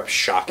Eastern Europe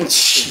shocking.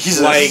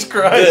 Jesus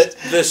Christ.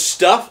 The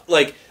stuff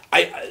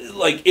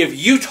if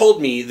you told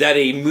me that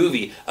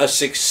a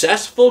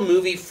successful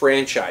movie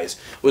franchise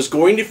was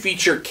going to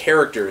feature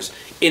characters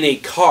in a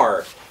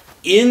car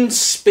in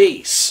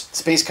space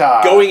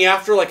car going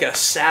after like a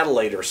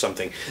satellite or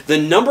something, the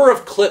number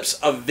of clips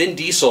of Vin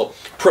Diesel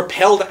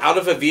propelled out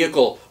of a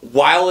vehicle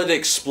while it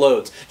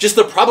explodes, just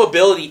the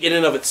probability in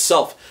and of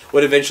itself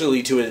would eventually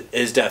lead to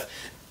his death.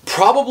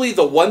 Probably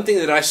the one thing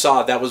that I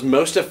saw that was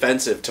most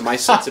offensive to my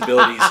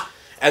sensibilities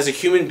as a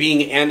human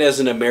being and as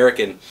an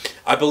American,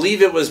 I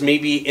believe it was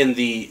maybe in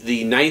the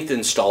 9th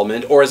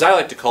installment, or as I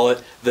like to call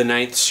it, the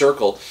 9th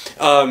Circle,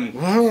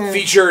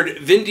 featured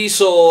Vin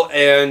Diesel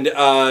and,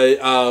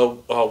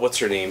 what's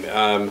her name?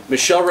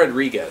 Michelle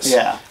Rodriguez.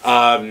 Yeah.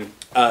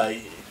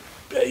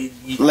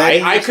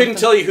 I couldn't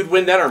tell you who'd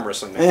win that arm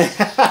wrestling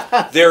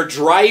match. They're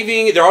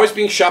driving. They're always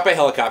being shot by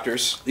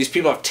helicopters. These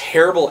people have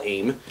terrible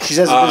aim. She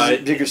has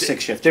a bigger stick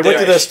shift. They went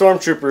to the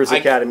Stormtroopers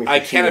Academy. I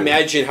can't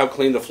imagine how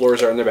clean the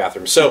floors are in their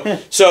bathroom. So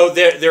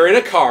they're in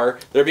a car.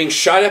 They're being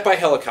shot at by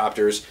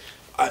helicopters.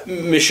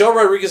 Michelle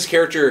Rodriguez's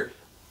character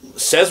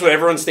says what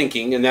everyone's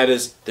thinking, and that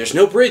is, there's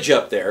no bridge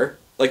up there.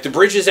 Like, the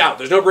bridge is out.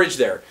 There's no bridge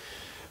there.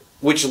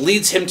 Which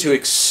leads him to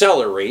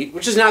accelerate,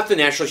 which is not the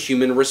natural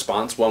human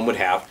response one would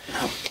have.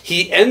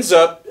 He ends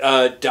up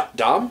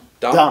Dom.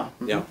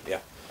 Yeah.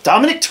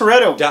 Dominic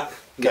Toretto.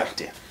 God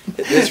damn.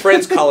 His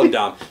friends call him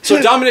Dom.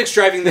 So Dominic's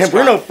driving this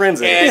car. We're no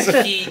friends.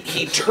 And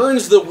he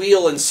turns the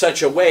wheel in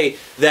such a way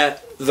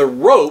that the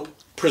rope,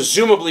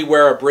 presumably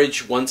where a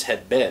bridge once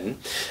had been,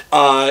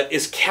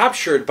 is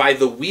captured by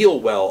the wheel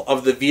well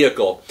of the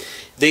vehicle.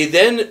 They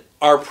then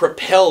are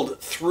propelled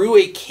through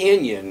a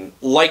canyon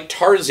like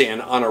Tarzan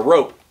on a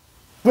rope.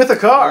 With a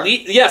car.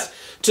 Yes,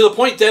 to the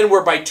point then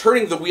where by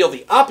turning the wheel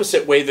the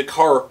opposite way, the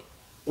car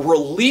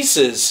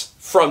releases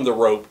from the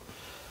rope.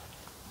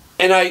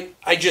 And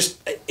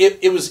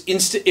it was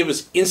instantly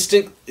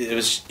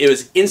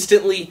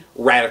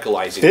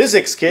radicalizing.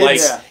 Physics,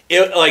 kids.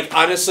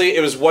 Honestly,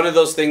 it was one of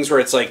those things where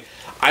it's like,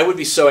 I would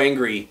be so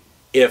angry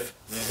if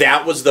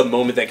that was the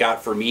moment that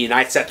got for me, and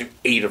I sat through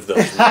 8 of those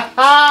movies.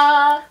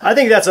 I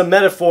think that's a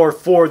metaphor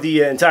for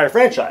the entire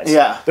franchise.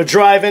 Yeah. They're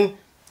driving.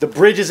 The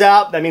bridge is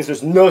out. That means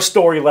there's no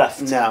story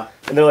left. No.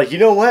 And they're like, you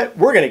know what?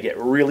 We're going to get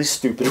really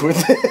stupid with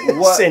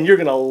this. And you're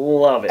going to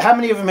love it. How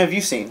many of them have you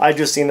seen? I've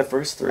just seen the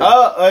first 3.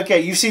 Oh, okay.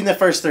 You've seen the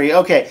first 3.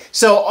 Okay.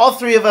 So all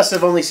 3 of us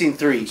have only seen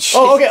 3.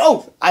 Oh, okay.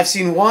 Oh. I've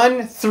seen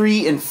 1,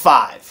 3, and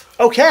 5.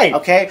 Okay.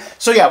 Okay.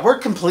 So yeah, we're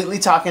completely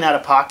talking out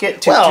of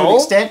pocket to an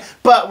extent,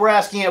 but we're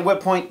asking at what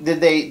point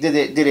did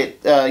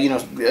it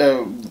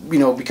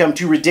become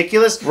too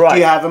ridiculous? Right. Do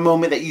you have a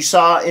moment that you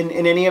saw in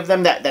any of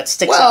them that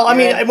sticks out? Well, I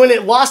mean, when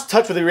it lost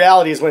touch with the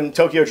reality is when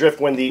Tokyo Drift,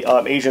 when the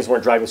Asians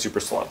weren't driving super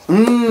slow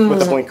with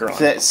the blinker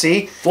on.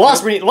 See,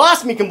 lost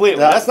me completely.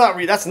 That's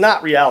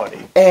not reality.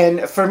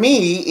 And for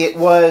me, it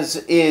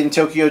was in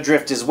Tokyo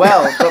Drift as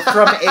well, but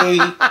from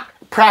a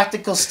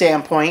practical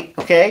standpoint,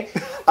 okay?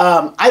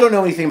 I don't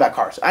know anything about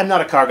cars. I'm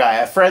not a car guy. I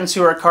have friends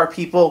who are car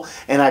people,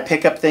 and I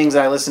pick up things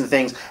and I listen to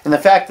things. And the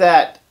fact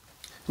that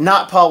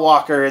not Paul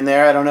Walker in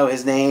there, I don't know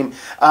his name,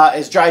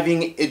 is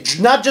driving,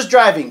 not just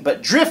driving,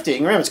 but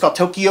drifting. Remember, it's called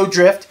Tokyo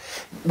Drift,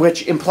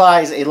 which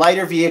implies a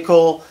lighter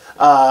vehicle,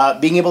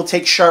 being able to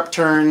take sharp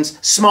turns,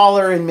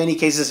 smaller in many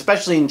cases,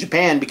 especially in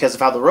Japan because of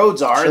how the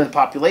roads are and the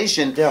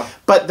population. Yeah.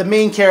 But the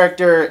main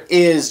character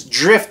is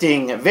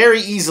drifting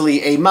very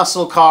easily a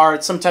muscle car,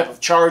 some type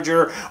of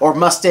Charger or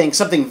Mustang,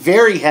 something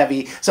very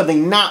heavy,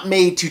 something not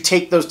made to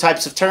take those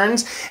types of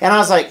turns. And I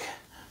was like,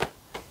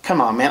 come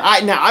on, man.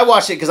 I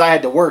watched it because I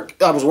had to work.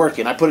 I was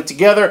working. I put it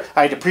together.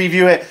 I had to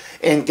preview it.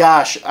 And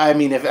gosh, I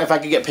mean, if I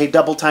could get paid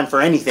double time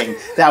for anything,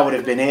 that would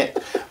have been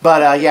it.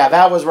 But yeah,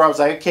 that was where I was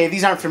like, okay,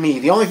 these aren't for me.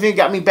 The only thing that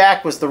got me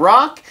back was The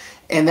Rock.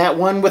 And that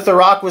one with The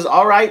Rock was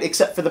all right,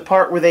 except for the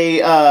part where they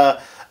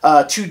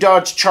two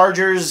Dodge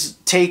Chargers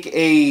take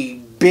a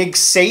big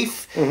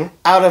safe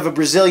out of a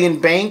Brazilian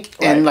bank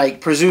and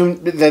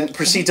then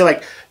proceed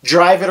to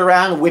drive it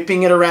around,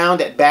 whipping it around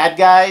at bad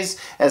guys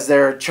as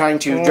they're trying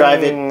to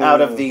drive it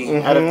out of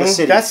the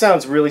city. That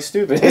sounds really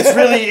stupid.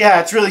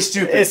 It's really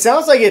stupid. It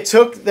sounds like it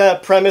took the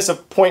premise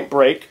of Point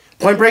Break.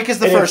 Point Break is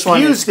the first one.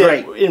 It's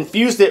great.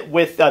 Infused it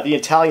with the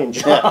Italian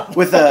job. Yeah,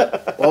 with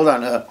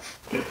a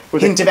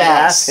with hint of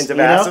ass. Hint of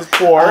ass, of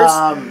course.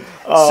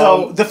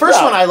 So the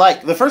first one I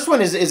like. The first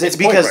one is it's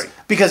because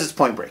it's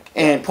Point Break,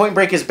 and Point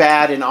Break is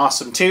bad and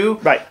awesome too.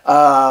 Right.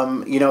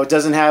 It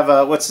doesn't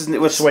have what's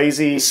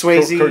Swayze,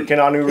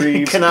 Keanu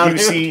Reeves,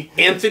 Busey,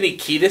 Anthony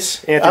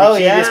Kiedis.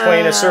 Anthony Kiedis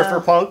playing a surfer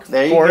punk.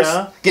 There you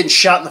go. Getting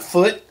shot in the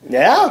foot.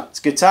 Yeah,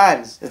 it's good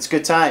times. It's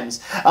good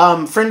times.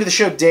 Friend of the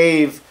show,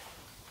 Dave,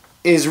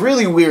 is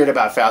really weird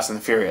about Fast and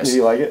the Furious. Does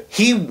he like it?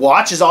 He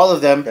watches all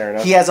of them. Fair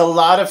enough. He has a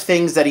lot of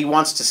things that he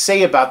wants to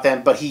say about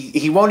them, but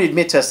he won't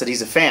admit to us that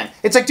he's a fan.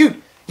 It's like, dude,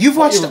 you've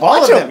watched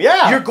all of them.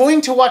 Yeah. You're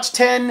going to watch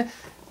 10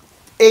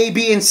 A,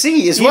 B, and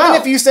C as well.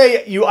 Even if you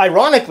say you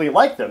ironically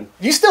like them,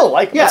 you still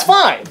like them. Yeah, it's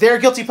fine. They're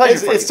a guilty pleasure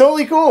for you. It's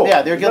totally cool.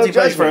 Yeah, they're a guilty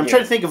pleasure for you. I'm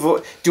trying to think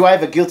of, do I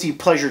have a guilty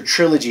pleasure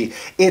trilogy?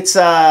 It's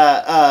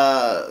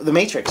The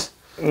Matrix.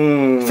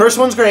 First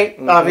one's great,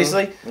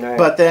 obviously,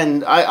 but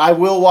then I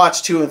will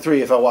watch 2 and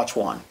 3 if I watch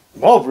 1.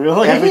 Oh,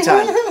 really? Every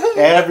time.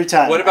 Every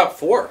time. What about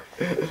 4?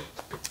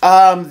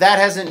 That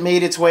hasn't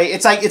made its way.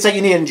 It's like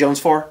Indiana Jones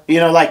 4.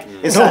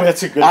 It's not,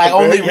 that's a good. I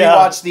only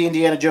rewatched the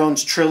Indiana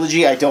Jones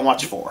trilogy. I don't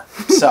watch 4.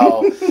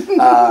 So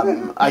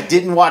I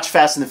didn't watch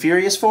Fast and the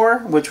Furious 4,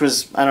 which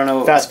was I don't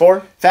know. Fast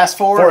 4. Fast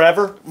 4.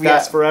 Forever. Yeah,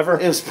 Fast Forever.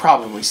 It was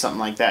probably something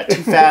like that.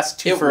 Too fast,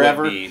 too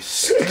forever. Would be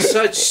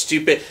such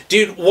stupid,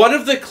 dude. One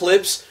of the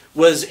clips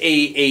was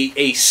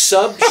a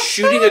sub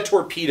shooting a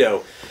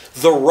torpedo.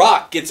 The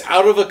Rock gets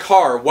out of a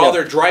car while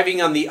they're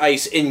driving on the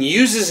ice and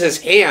uses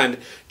his hand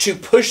to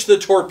push the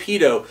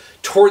torpedo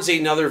towards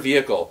another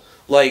vehicle.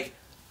 Like,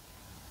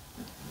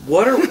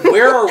 where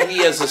are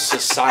we as a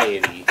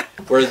society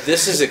where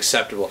this is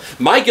acceptable?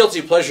 My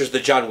guilty pleasure is the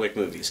John Wick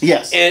movies.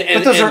 Yes,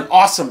 but those are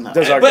awesome though.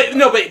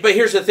 But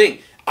here's the thing.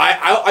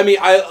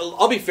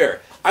 I'll be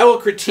fair. I will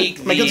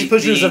critique my guilty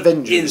pleasure is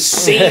Avengers.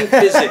 Insane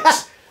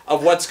physics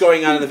of what's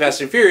going on in the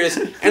Fast and Furious,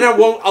 and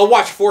I'll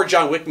watch 4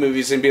 John Wick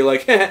movies and be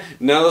like,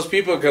 none of those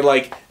people could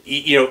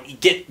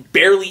get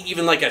barely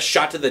even a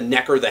shot to the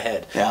neck or the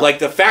head. Yeah. Like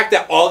the fact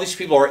that all these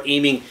people are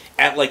aiming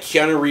at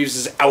Keanu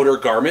Reeves' outer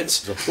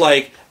garments,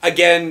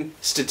 again,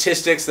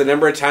 statistics, the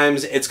number of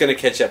times it's going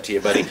to catch up to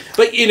you, buddy.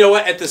 But you know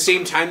what? At the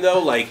same time,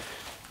 though,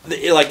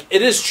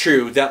 it is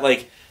true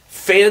that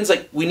fans,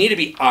 we need to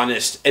be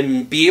honest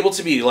and be able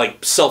to be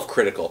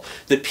self-critical.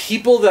 The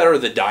people that are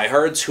the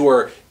diehards who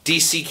are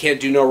DC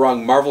can't do no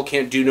wrong, Marvel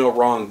can't do no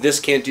wrong,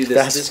 this can't do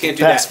this, this can't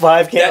do that. Fast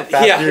 5 can't,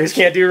 Fast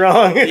can't do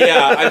wrong.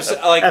 Yeah,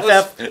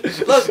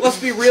 let's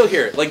be real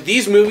here.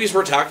 These movies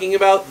we're talking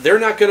about,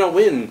 they're not going to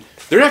win.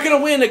 They're not going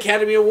to win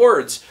Academy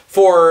Awards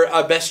for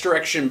best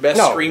direction,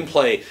 best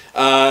screenplay,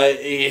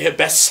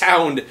 best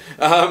sound.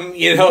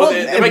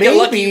 They might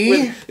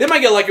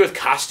get lucky with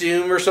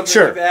costume or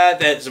something like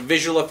that. That's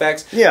visual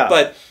effects. Yeah,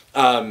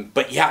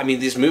 but yeah, I mean,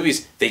 these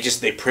movies,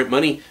 they print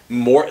money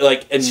more.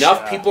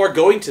 Enough people are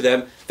going to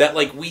them that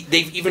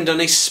they've even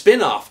done a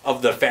spin-off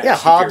of the Fast. Yeah,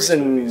 Hobbs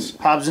and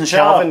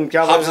Shaw.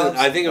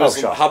 I think it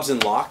was Hobbs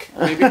and Locke.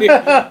 Maybe.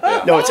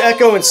 Yeah. No, it's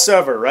Echo and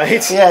Sever,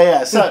 right?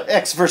 Yeah. So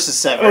X versus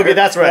Sever. Okay,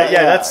 that's right.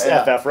 That's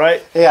FF,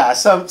 right? Yeah,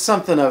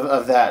 something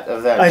of that.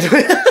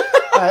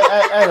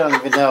 I don't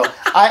even know.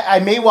 I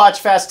may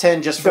watch Fast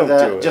 10 just for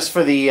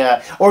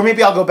the or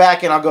maybe I'll go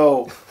back and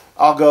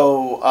I'll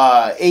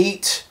go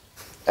 8.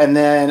 and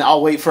then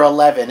I'll wait for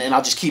 11, and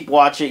I'll just keep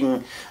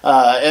watching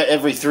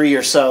every 3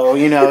 or so,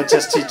 you know,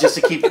 just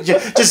to keep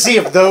just see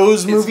if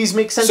those movies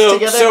make sense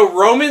together. So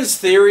Roman's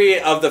theory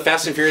of the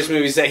Fast and Furious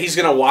movies is that he's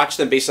going to watch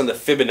them based on the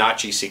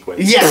Fibonacci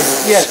sequence.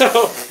 Yes,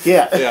 yes,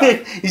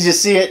 yeah. You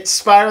just see it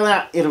spiraling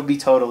out. It'll be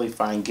totally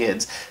fine,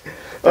 kids.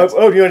 Do you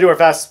want to do our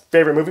fast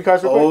favorite movie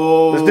cars real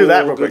quick? Let's do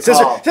that real quick.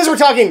 Since we're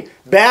talking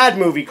bad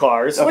movie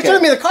cars, which I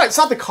mean, it's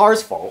not the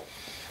car's fault.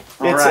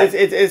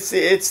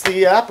 It's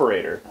the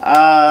operator.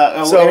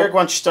 So Eric, why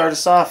don't you start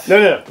us off?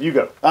 No, you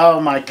go. Oh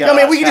my god! I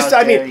mean, we can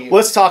just.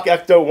 Let's talk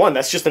Ecto 1.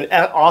 That's just an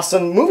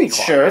awesome movie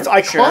car. Sure, it's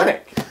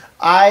iconic. Sure.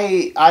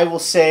 I will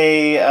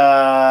say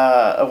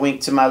a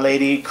wink to my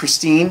lady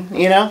Christine.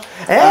 You know,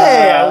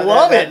 hey, I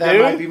love it, dude. That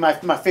might be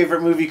my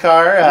favorite movie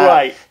car.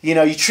 Right. You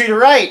know, you treat her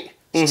right.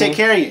 She'll take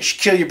care of you.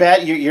 She'll kill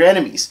your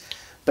enemies.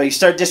 But you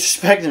start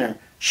disrespecting her,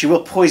 she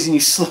will poison you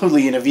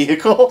slowly in a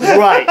vehicle.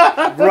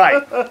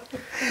 Right.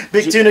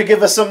 Big Tuna,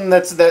 give us something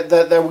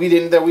that we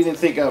didn't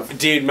think of.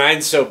 Dude,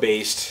 mine's so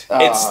based.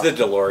 It's the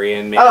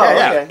DeLorean, man. Oh,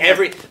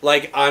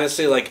 okay.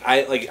 Honestly,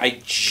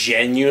 I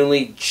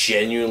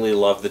genuinely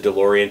love the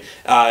DeLorean.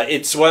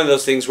 It's one of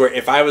those things where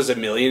if I was a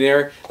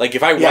millionaire, like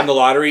if I won the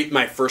lottery,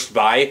 my first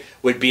buy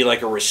would be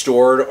like a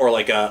restored or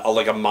like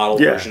a model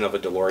version of a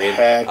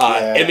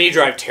DeLorean. It may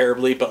drive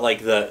terribly, but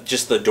like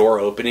the door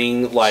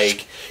opening,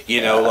 like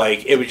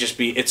like it would just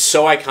be. It's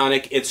so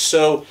iconic. It's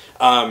so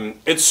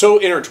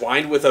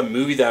intertwined with a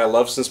movie that I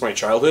love since my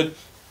childhood.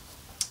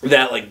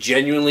 That like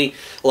genuinely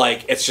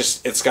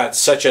it's got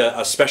such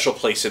a special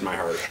place in my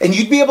heart. And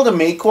you'd be able to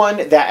make one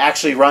that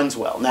actually runs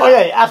well now. Oh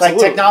yeah, absolutely.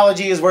 Like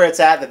technology is where it's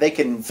at, that they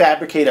can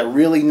fabricate a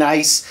really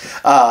nice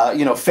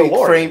fake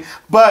frame.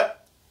 But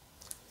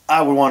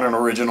I would want an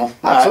original.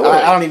 Absolutely.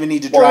 I don't even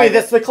need to drive. Well,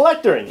 that's the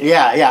collector in you.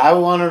 Yeah. I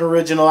would want an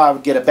original. I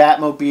would get a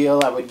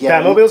Batmobile. I would get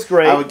Batmobile's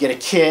great. I would get a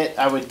kit.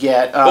 I would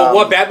get. But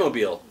what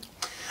Batmobile?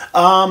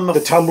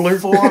 The Tumbler?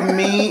 For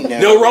me,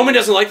 no, Roman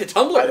doesn't like the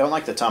Tumbler. I don't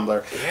like the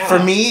Tumbler. Yeah. For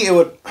me, it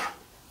would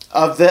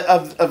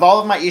of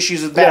all of my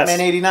issues with Batman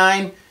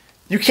 '89.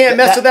 You can't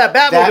mess with that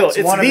Batmobile. It's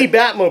the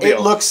Batmobile.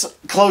 It looks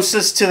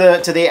closest to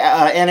the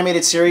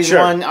animated series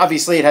one.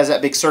 Obviously, it has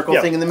that big circle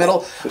thing in the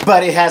middle,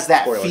 but it has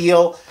that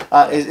feel.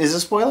 Is it a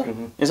spoiler?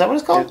 Is that what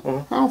it's called?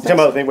 You talking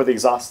about the thing with the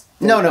exhaust?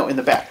 No, in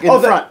the back. In the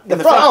front. In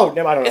the front. Oh,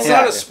 no, I don't know. It's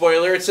not a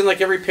spoiler. It's in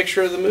like every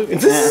picture of the movie.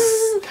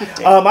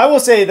 I will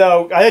say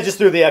though, I just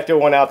threw the Ecto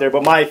one out there,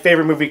 but my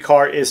favorite movie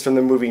car is from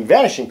the movie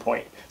Vanishing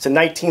Point. It's a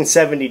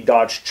 1970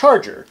 Dodge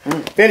Charger.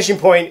 Vanishing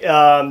Point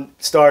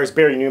stars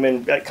Barry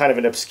Newman, kind of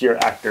an obscure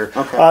actor.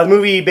 Okay. The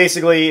movie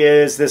basically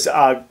is this,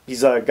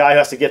 he's a guy who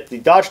has to get the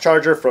Dodge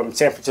Charger from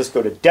San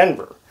Francisco to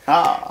Denver.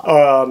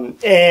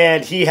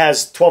 And he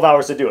has 12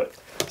 hours to do it.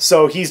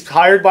 So he's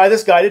hired by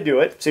this guy to do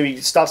it. So he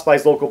stops by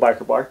his local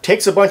biker bar,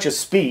 takes a bunch of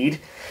speed,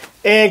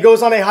 and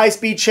goes on a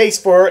high-speed chase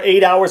for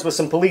 8 hours with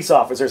some police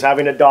officers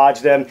having to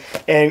dodge them.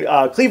 And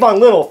Cleavon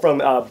Little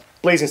from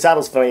Blazing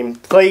Saddles fame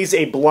plays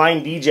a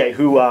blind DJ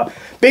who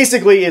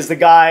basically is the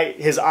guy,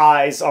 his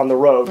eyes on the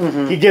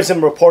road. He gives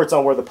him reports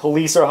on where the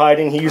police are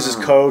hiding. He uses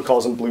code,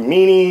 calls them blue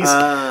meanies.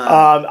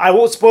 I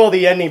won't spoil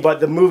the ending, but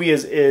the movie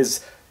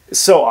is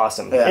so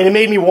awesome. And it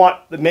made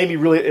me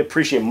really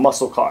appreciate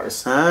muscle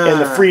cars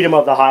and the freedom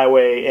of the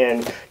highway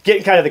and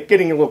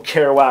getting a little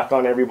Kerouac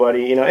on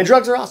everybody, and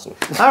drugs are awesome.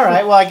 All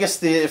right, well I guess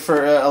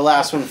for a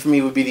last one for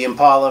me would be the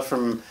Impala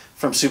from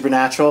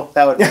Supernatural.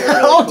 That would be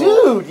really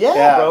cool. Dude,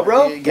 yeah,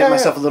 bro. Get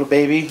myself a little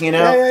baby,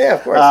 Yeah,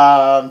 of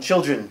course.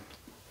 Children,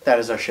 that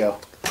is our show.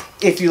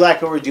 If you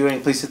like what we're doing,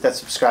 please hit that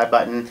subscribe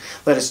button.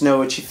 Let us know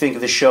what you think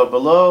of the show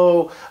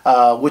below.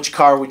 Which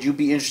car would you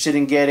be interested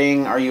in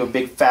getting? Are you a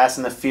big Fast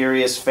and the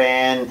Furious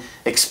fan?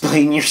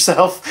 Explain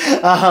yourself.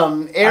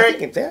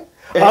 Eric?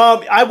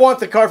 I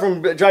want the car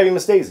from Driving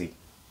Miss Daisy.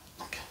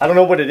 I don't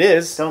know what it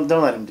is. Don't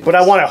let him do But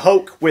this. I want to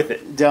Hoke with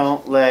it.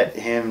 Don't let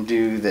him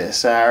do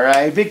this. All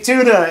right. Big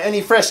Tuna,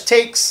 any fresh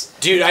takes?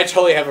 Dude, I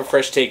totally have a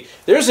fresh take.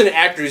 There's an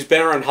actor who's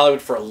been around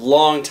Hollywood for a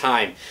long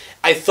time.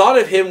 I thought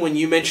of him when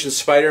you mentioned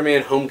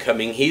Spider-Man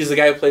Homecoming. He's the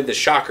guy who played the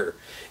Shocker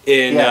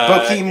in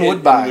Bokeem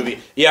Woodbine. in the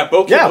movie. Yeah,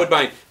 Bokeem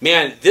Woodbine.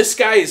 Man, this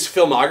guy's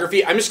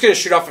filmography, I'm just going to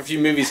shoot off a few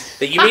movies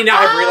that you may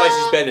not have realized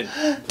he's been in.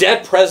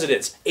 Dead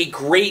Presidents, a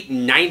great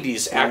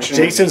 90s action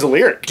Jason's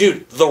movie. a lyric.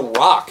 Dude, The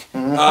Rock.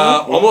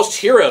 Almost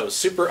Heroes,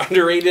 super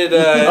underrated.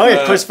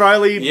 Chris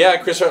Farley. Yeah,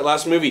 Chris Farley,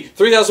 last movie.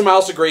 3,000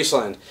 Miles to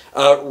Graceland.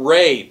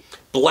 Ray.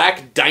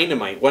 Black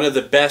Dynamite, one of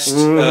the best,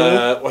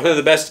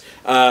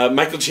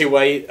 Michael J.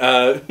 White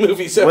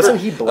movies ever.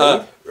 Wasn't he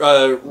Blade?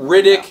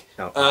 Riddick,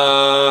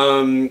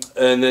 and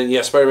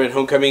then Spider-Man: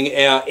 Homecoming,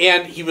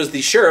 and he was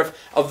the sheriff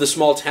of the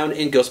small town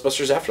in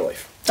Ghostbusters: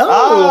 Afterlife.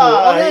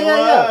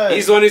 Yeah.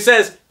 He's the one who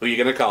says, "Who are you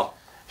gonna call?"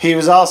 He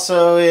was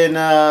also in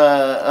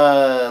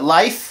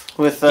Life.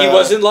 With, he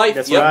was in Life.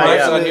 That's right.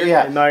 Mike's on here.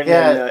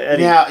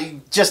 Eddie. Now,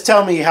 just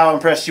tell me how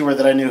impressed you were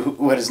that I knew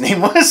what his name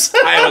was.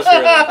 I was really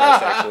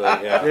impressed,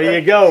 actually. Yeah. There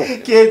you go.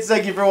 Kids,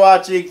 thank you for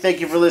watching. Thank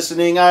you for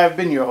listening. I have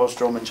been your host,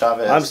 Roman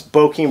Chavez. I'm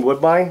Bokeem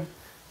Woodbine.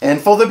 And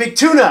for the Big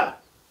Tuna,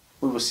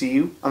 we will see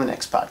you on the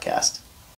next podcast.